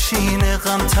دلت نشینه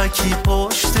غم تکی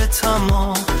پشت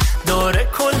تمام داره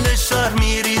کل شهر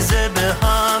میریزه به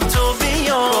هم. تو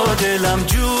بیا دلم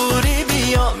جوری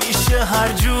بیا میشه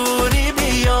هر جوری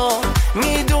بیا،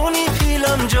 میدونی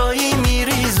پیلم جایی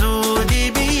میری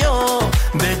زودی بیا،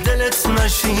 به دلت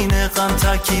نشینه غم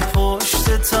تکی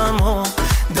پشتتم،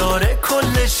 داره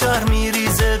کل شهر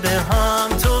میریزه به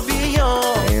هم. تو بیا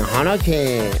حالا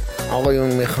که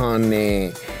آقایون میخوان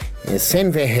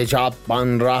صنف حجاب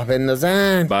بان راه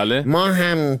بندازن، بله. ما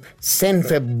هم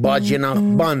صنف باجناق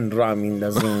بان راه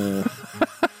میندازیم.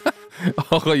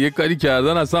 آقا یه کاری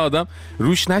کردن اصلا آدم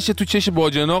روش نشه تو چش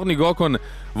باجناق نگاه کنه.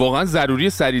 واقعا ضروری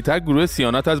سریعتر گروه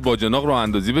صیانت از باجناق راه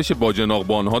اندازی بشه، باجناق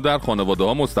بانها در خانواده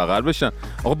ها مستقر بشن.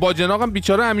 آقا باجناق هم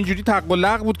بیچاره همینجوری تق و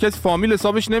لق بود، کسی فامیل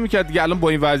حسابش نمیکرد دیگه. الان با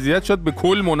این وضعیت شاید به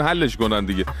کل منحلش کنن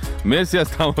دیگه. مرسی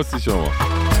از تماس شما.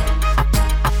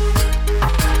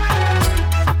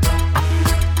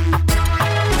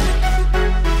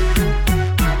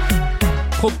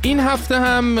 خب این هفته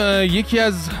هم یکی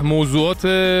از موضوعات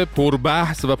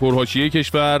پربحث و پرحاشیه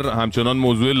کشور همچنان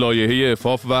موضوع لایحه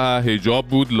عفاف و حجاب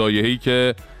بود. لایحه‌ای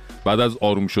که بعد از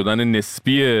آروم شدن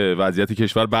نسبی وضعیت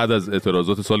کشور بعد از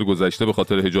اعتراضات سال گذشته به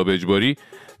خاطر حجاب اجباری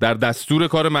در دستور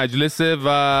کار مجلس و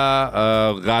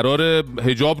قرار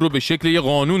حجاب رو به شکل یه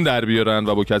قانون در بیارن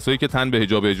و با کسایی که تن به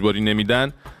حجاب اجباری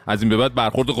نمیدن از این به بعد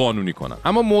برخورد قانونی کنن.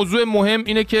 اما موضوع مهم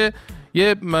اینه که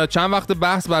یه چند وقت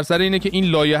بحث بر سر اینه که این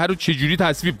لایحه رو چجوری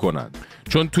تصویب کنن،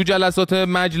 چون تو جلسات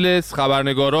مجلس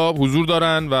خبرنگارا حضور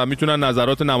دارن و میتونن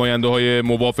نظرات نماینده های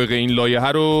موافق این لایحه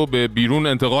رو به بیرون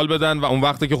انتقال بدن و اون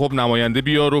وقته که خب نماینده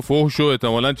بیار و فحش و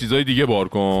احتمالاً چیزای دیگه بار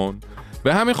کن.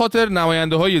 به همین خاطر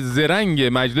نماینده های زرنگ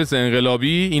مجلس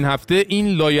انقلابی این هفته این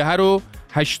لایحه رو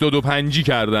 85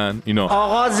 کردن. اینا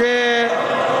آغاز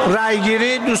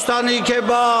رایگیری دوستانی که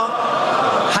با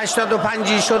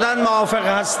 85 شدن موافق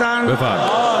هستن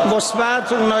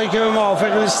مثبت، اونایی که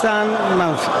موافق نیستن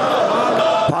منفی.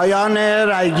 پایان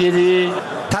رایگیری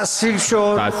تصویب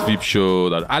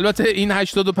شد. البته این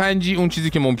 85 اون چیزی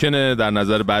که ممکنه در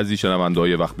نظر بعضی شنونده‌ها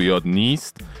یه وقت بیاد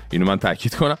نیست. اینو من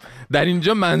تاکید کنم. در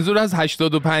اینجا منظور از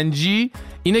 85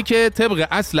 اینه که طبق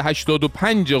اصل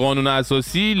 85 قانون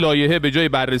اساسی لایحه به جای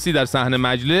بررسی در صحن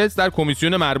مجلس در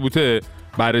کمیسیون مربوطه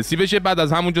بررسی بشه، بعد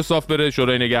از همونجا صاف بره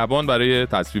شورای نگهبان برای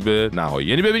تصویب نهایی.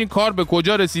 یعنی ببینید کار به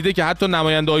کجا رسیده که حتی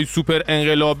نماینده‌های سوپر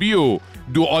انقلابی و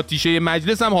دو آتیشه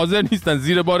مجلس هم حاضر نیستن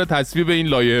زیر بار تصویب این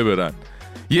لایحه برن.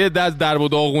 یه دست درب و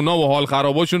داغونا و حال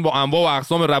خراباشون با انواع و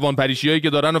اقسام روانپریشیایی که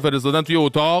دارن و فرستادن توی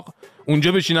اتاق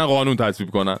اونجا بشینن قانون تصویب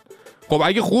کنن. خب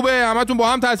اگه خوبه همتون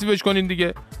با هم تصویبش کنین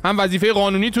دیگه. هم وظیفه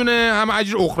قانونیتونه، هم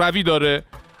اجر اخروی داره.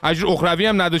 اجر اخروی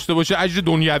هم نداشته باشه اجر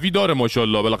دنیوی داره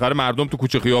ماشاءالله. بالاخره مردم تو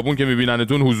کوچه خیابون که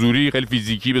میبیننتون حضوری خیلی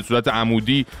فیزیکی به صورت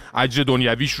عمودی اجر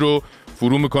دنیویش رو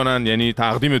فرو میکنن، یعنی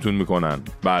تقدیمتون میکنن.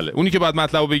 بله اونی که بعد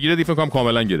مطلبو بگیره دیگه فکر کنم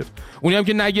کاملا گرفت. اونی هم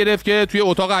که نگرفت که توی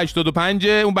اتاق 85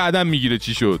 اون بعداً میگیره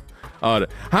چی شد. آره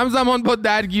همزمان با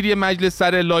درگیری مجلس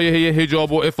سر لایحه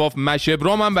حجاب و عفاف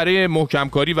مشبرام هم برای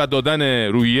محکمکاری و دادن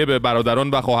روحیه به برادران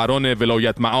و خواهران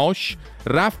ولایت معاش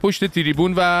رفت پشت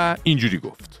تریبون و اینجوری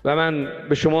گفت. و من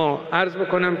به شما عرض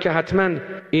بکنم که حتما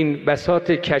این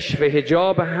بساط کشف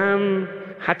حجاب هم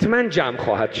حتما جمع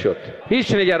خواهد شد،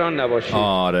 هیچ نگران نباشید.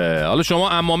 آره حالا شما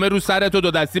عمامه رو سرت و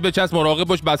دو دستی بچسب، مراقب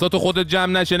باش بساط خودت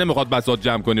جمع نشه. نمیخواد بساط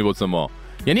جمع کنی واسه ما.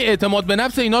 یعنی اعتماد به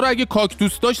نفس اینا رو اگه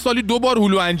کاکتوس داشت سالی 2 بار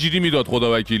هلو انجیری میداد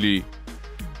خدا وکیلی.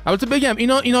 البته بگم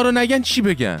اینا رو نگن چی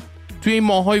بگن. توی این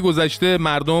ماهای گذشته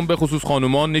مردم به خصوص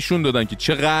خانومان نشون دادن که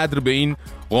چقدر به این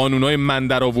قانونای من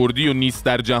درآوردی و نیست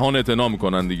در جهان اعتنا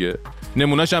میکنن دیگه.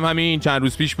 نمونهش هم همین چند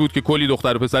روز پیش بود که کلی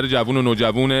دختر و پسر جوون و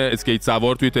نوجوون اسکیت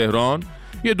سوار توی تهران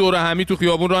یه دوره همی تو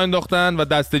خیابون راه انداختن و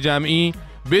دست جمعی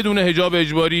بدون حجاب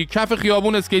اجباری کف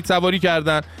خیابون اسکیت سواری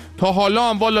کردن. تا حالا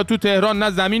هم والا تو تهران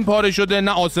نه زمین پاره شده،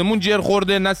 نه آسمون جر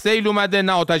خورده، نه سیل اومده،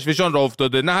 نه آتشفشان راه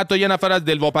افتاده، نه حتی یه نفر از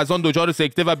دلواپسان دچار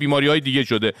سکته و بیماری‌های دیگه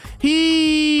شده.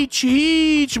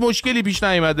 هیچ مشکلی پیش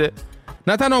نیامده.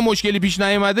 نه تنها مشکلی پیش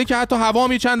نیامده که حتی هوا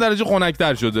هم چند درجه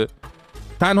خنک‌تر شده.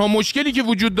 تنها مشکلی که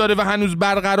وجود داره و هنوز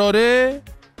برقراره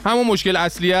همون مشکل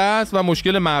اصلی است و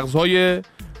مشکل مغزهای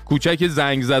کوچک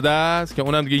زنگ زده است که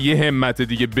اونم دیگه یه همت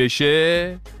دیگه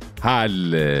بشه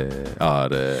حل.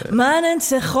 آره من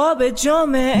انتخاب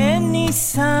جامعه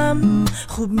نیستم،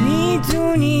 خوب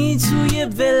میدونی توی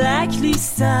بلک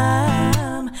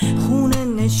لیستم. خونه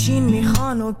نشین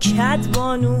میخوان و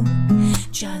کدبانو،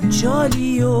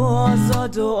 جنجالی و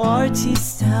آزاد و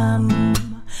آرتیستم.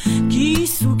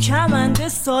 گیسو کمنده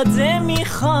ساده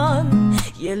میخوان،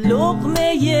 یه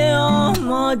لقمه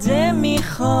آماده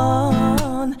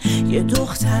میخوان. یه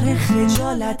دختر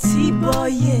خجالتی با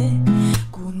یه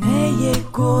گونه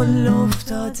گل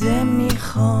افتاده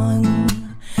میخوان.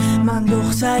 من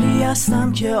دختر دختری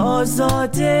هستم که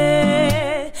آزاده،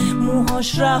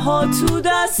 موهاش رها تو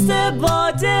دست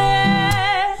باده،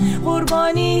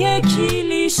 قربانی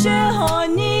کلیشه ها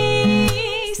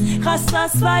نیست، خسته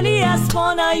است ولی از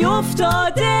پا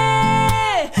نیفتاده.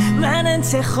 من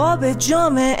انتخاب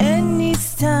جامعه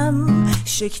نیستم،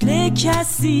 شکل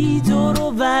کسی دور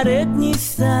و برت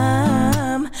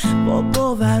نیستم، با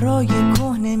باورای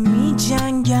کهنه می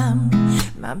جنگم،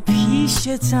 من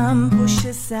پیشتم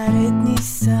پشت سرت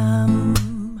نیستم.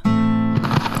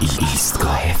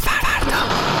 ایستگاه فردا.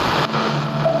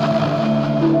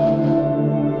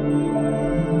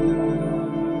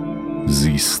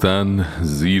 زیستن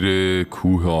زیر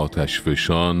کوه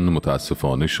آتشفشان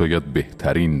متاسفانه شاید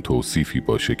بهترین توصیفی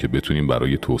باشه که بتونیم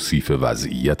برای توصیف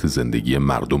وضعیت زندگی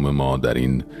مردم ما در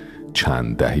این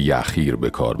چند دهه اخیر به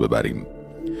کار ببریم.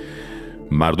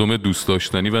 مردم دوست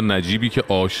داشتنی و نجیبی که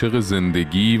عاشق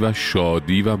زندگی و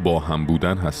شادی و با هم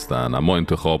بودن هستن، اما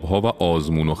انتخاب‌ها و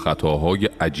آزمون و خطاهای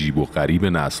عجیب و غریب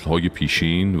نسل‌های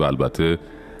پیشین و البته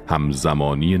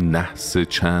همزمانی نحس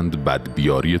چند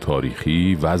بدبیاری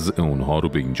تاریخی وضع اونها رو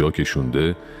به اینجا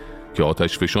کشونده که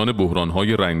آتشفشان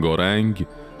بحران‌های رنگارنگ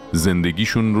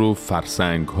زندگیشون رو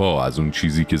فرسنگ‌ها از اون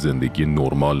چیزی که زندگی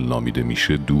نرمال نامیده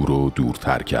میشه دور و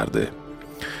دورتر کرده.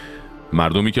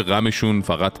 مردمی که غمشون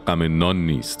فقط غم نان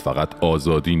نیست، فقط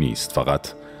آزادی نیست، فقط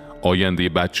آینده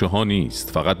بچه ها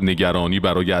نیست، فقط نگرانی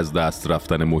برای از دست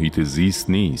رفتن محیط زیست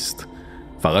نیست،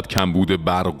 فقط کمبود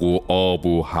برق و آب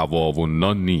و هوا و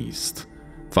نان نیست،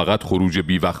 فقط خروج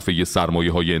بیوقفه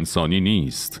سرمایه های انسانی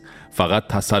نیست، فقط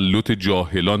تسلط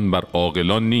جاهلان بر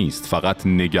عاقلان نیست، فقط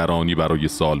نگرانی برای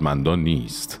سالمندان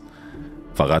نیست،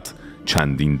 فقط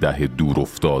چندین دهه دور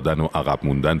افتادن و عقب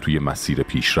موندن توی مسیر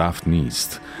پیشرفت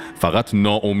نیست، فقط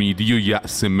ناامیدی و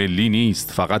یأس ملی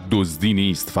نیست، فقط دزدی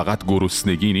نیست، فقط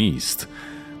گرسنگی نیست،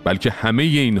 بلکه همه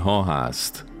اینها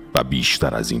هست و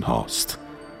بیشتر از این هاست.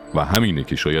 و همینه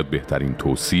که شاید بهترین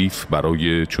توصیف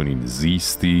برای چنین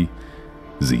زیستی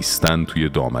زیستن توی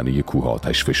دامنه کوه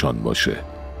آتشفشان باشه.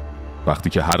 وقتی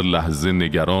که هر لحظه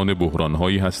نگران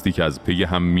بحرانهایی هستی که از پی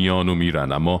هم میان و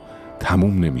میرن اما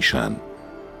تموم نمیشن.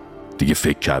 دیگه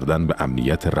فکر کردن به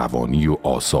امنیت روانی و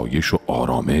آسایش و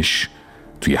آرامش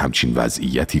توی همچین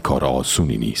وضعیتی کار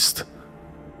آسونی نیست.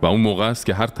 و اون موقع است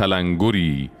که هر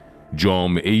تلنگری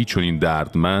جامعه‌ای چنین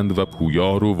دردمند و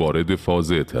پویا رو وارد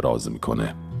فاز اعتراض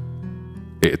میکنه.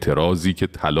 اعتراضی که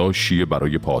تلاشی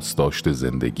برای پاسداشت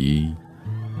زندگی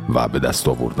و به دست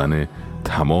آوردن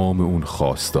تمام اون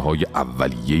خواسته های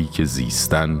اولیه‌ای که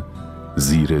زیستن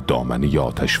زیر دامنه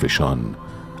آتشفشان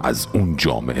از اون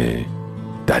جامعه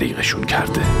دریغشون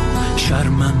کرده.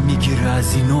 شرمم میگیره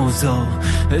از این اوضاع،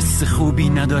 حس خوبی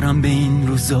ندارم به این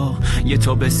روزا، یه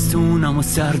تابستونم و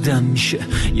سردم میشه،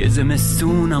 یه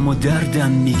زمستونم و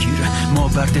دردم میگیره. ما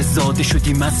برد زاده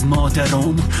شدیم از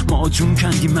مادرامون، ما جون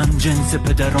کندیم من جنس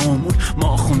پدرامون،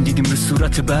 ما خوندیدیم رو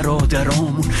صورت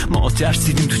برادرامون، ما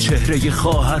ترسیدیم تو چهره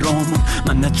خواهرامون.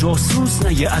 من نه جاسوس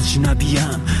نه یه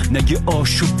اجنبیم، نه یه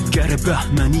آشوبگر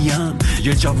بهمنیم،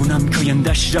 یه جوونم که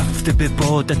آینده‌اش رفته به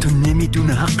بادت و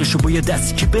نمیدونه حقشو باید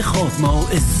از کی بخواد. ما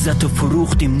عزت و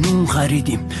فروختیم، نون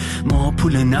خریدیم، ما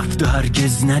پول نفت و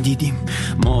هرگز ندیدیم،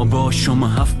 ما با شما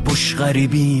 7 پشت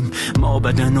غریبیم، ما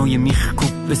بدنای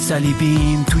میخکوب به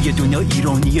صلیبیم، توی دنیا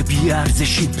ایرانی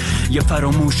بیارزشیم، یه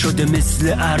فراموش شده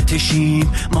مثل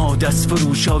ارتشیم، ما دست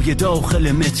فروشای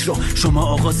داخل مترو، شما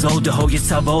آقازاده های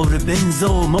سوار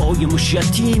بنزا، ما یه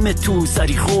مشیتیم تو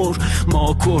سری خور،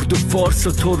 ما کرد و فارس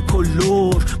و ترک و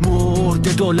لور،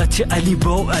 مرد دولت علی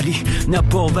با علی، نه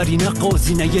باوری نه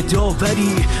قاضی نه یه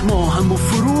داوری، ما همو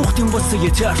فروختیم واسه یه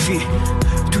ترفی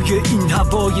توی این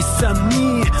هوای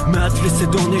سمی، مدرسه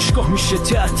دانشگاه میشه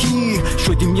تعطیل،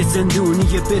 شدیم یه زندونی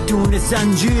بدون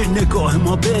زنجیر، نگاه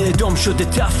ما به اعدام شده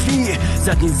تفریح،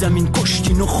 زدین زمین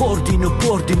کشتین و خوردین و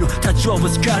بردین و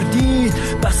تجاوز کردین،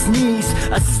 بس نیست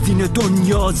از دین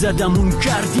دنیا زدمون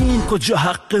کردین، کجا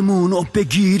حقمون رو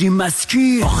بگیریم از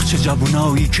کی؟ آخ چه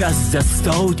جوانایی که از دست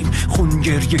دادیم، خون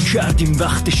گریه کردیم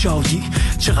وقت شادی،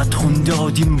 چقدر خون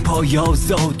دادیم پای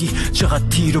آزادی، چقدر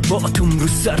تیر و باتون رو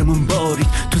سرمون بارید،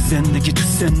 تو زندگی تو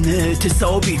سن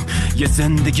اعتصابیم، یه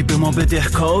زندگی به ما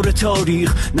بدهکار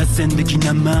تاریخ، نه زندگی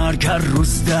نه مرگ، هر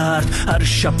روز درد، هر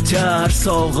شب ترس،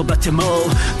 عاقبت ما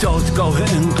دادگاه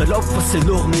انقلاب واسه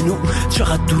لقمه نون،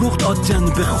 چقدر دروغ دادن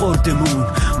به خوردمون،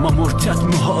 ما مرتد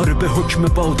محارب حکم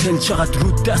باطل، چقدر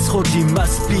رود دست خوردیم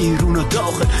از بیرون و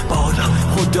داخل، بالا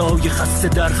خدای خسته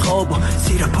در خواب و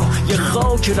زیر پا یه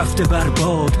خاک رفته برباد،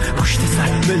 باد پشت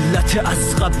سر ملت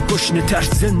از قبل گشنه تر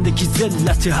زندگی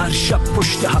ذلت هر شب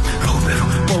پشت هم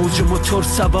روبرو موج موتور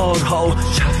سوارها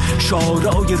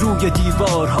شعارهای روی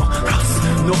دیوارها راست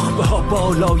نخبه ها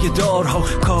بالای دارها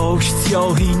کاش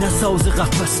سیاهی نساز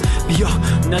قفس بیا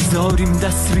نذاریم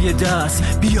دست روی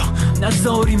دست بیا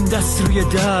نذاریم دست روی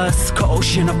دست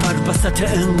کاش یه نفر وسط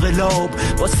انقلاب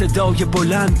با صدای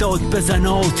بلند داد بزن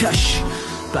آتش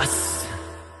بس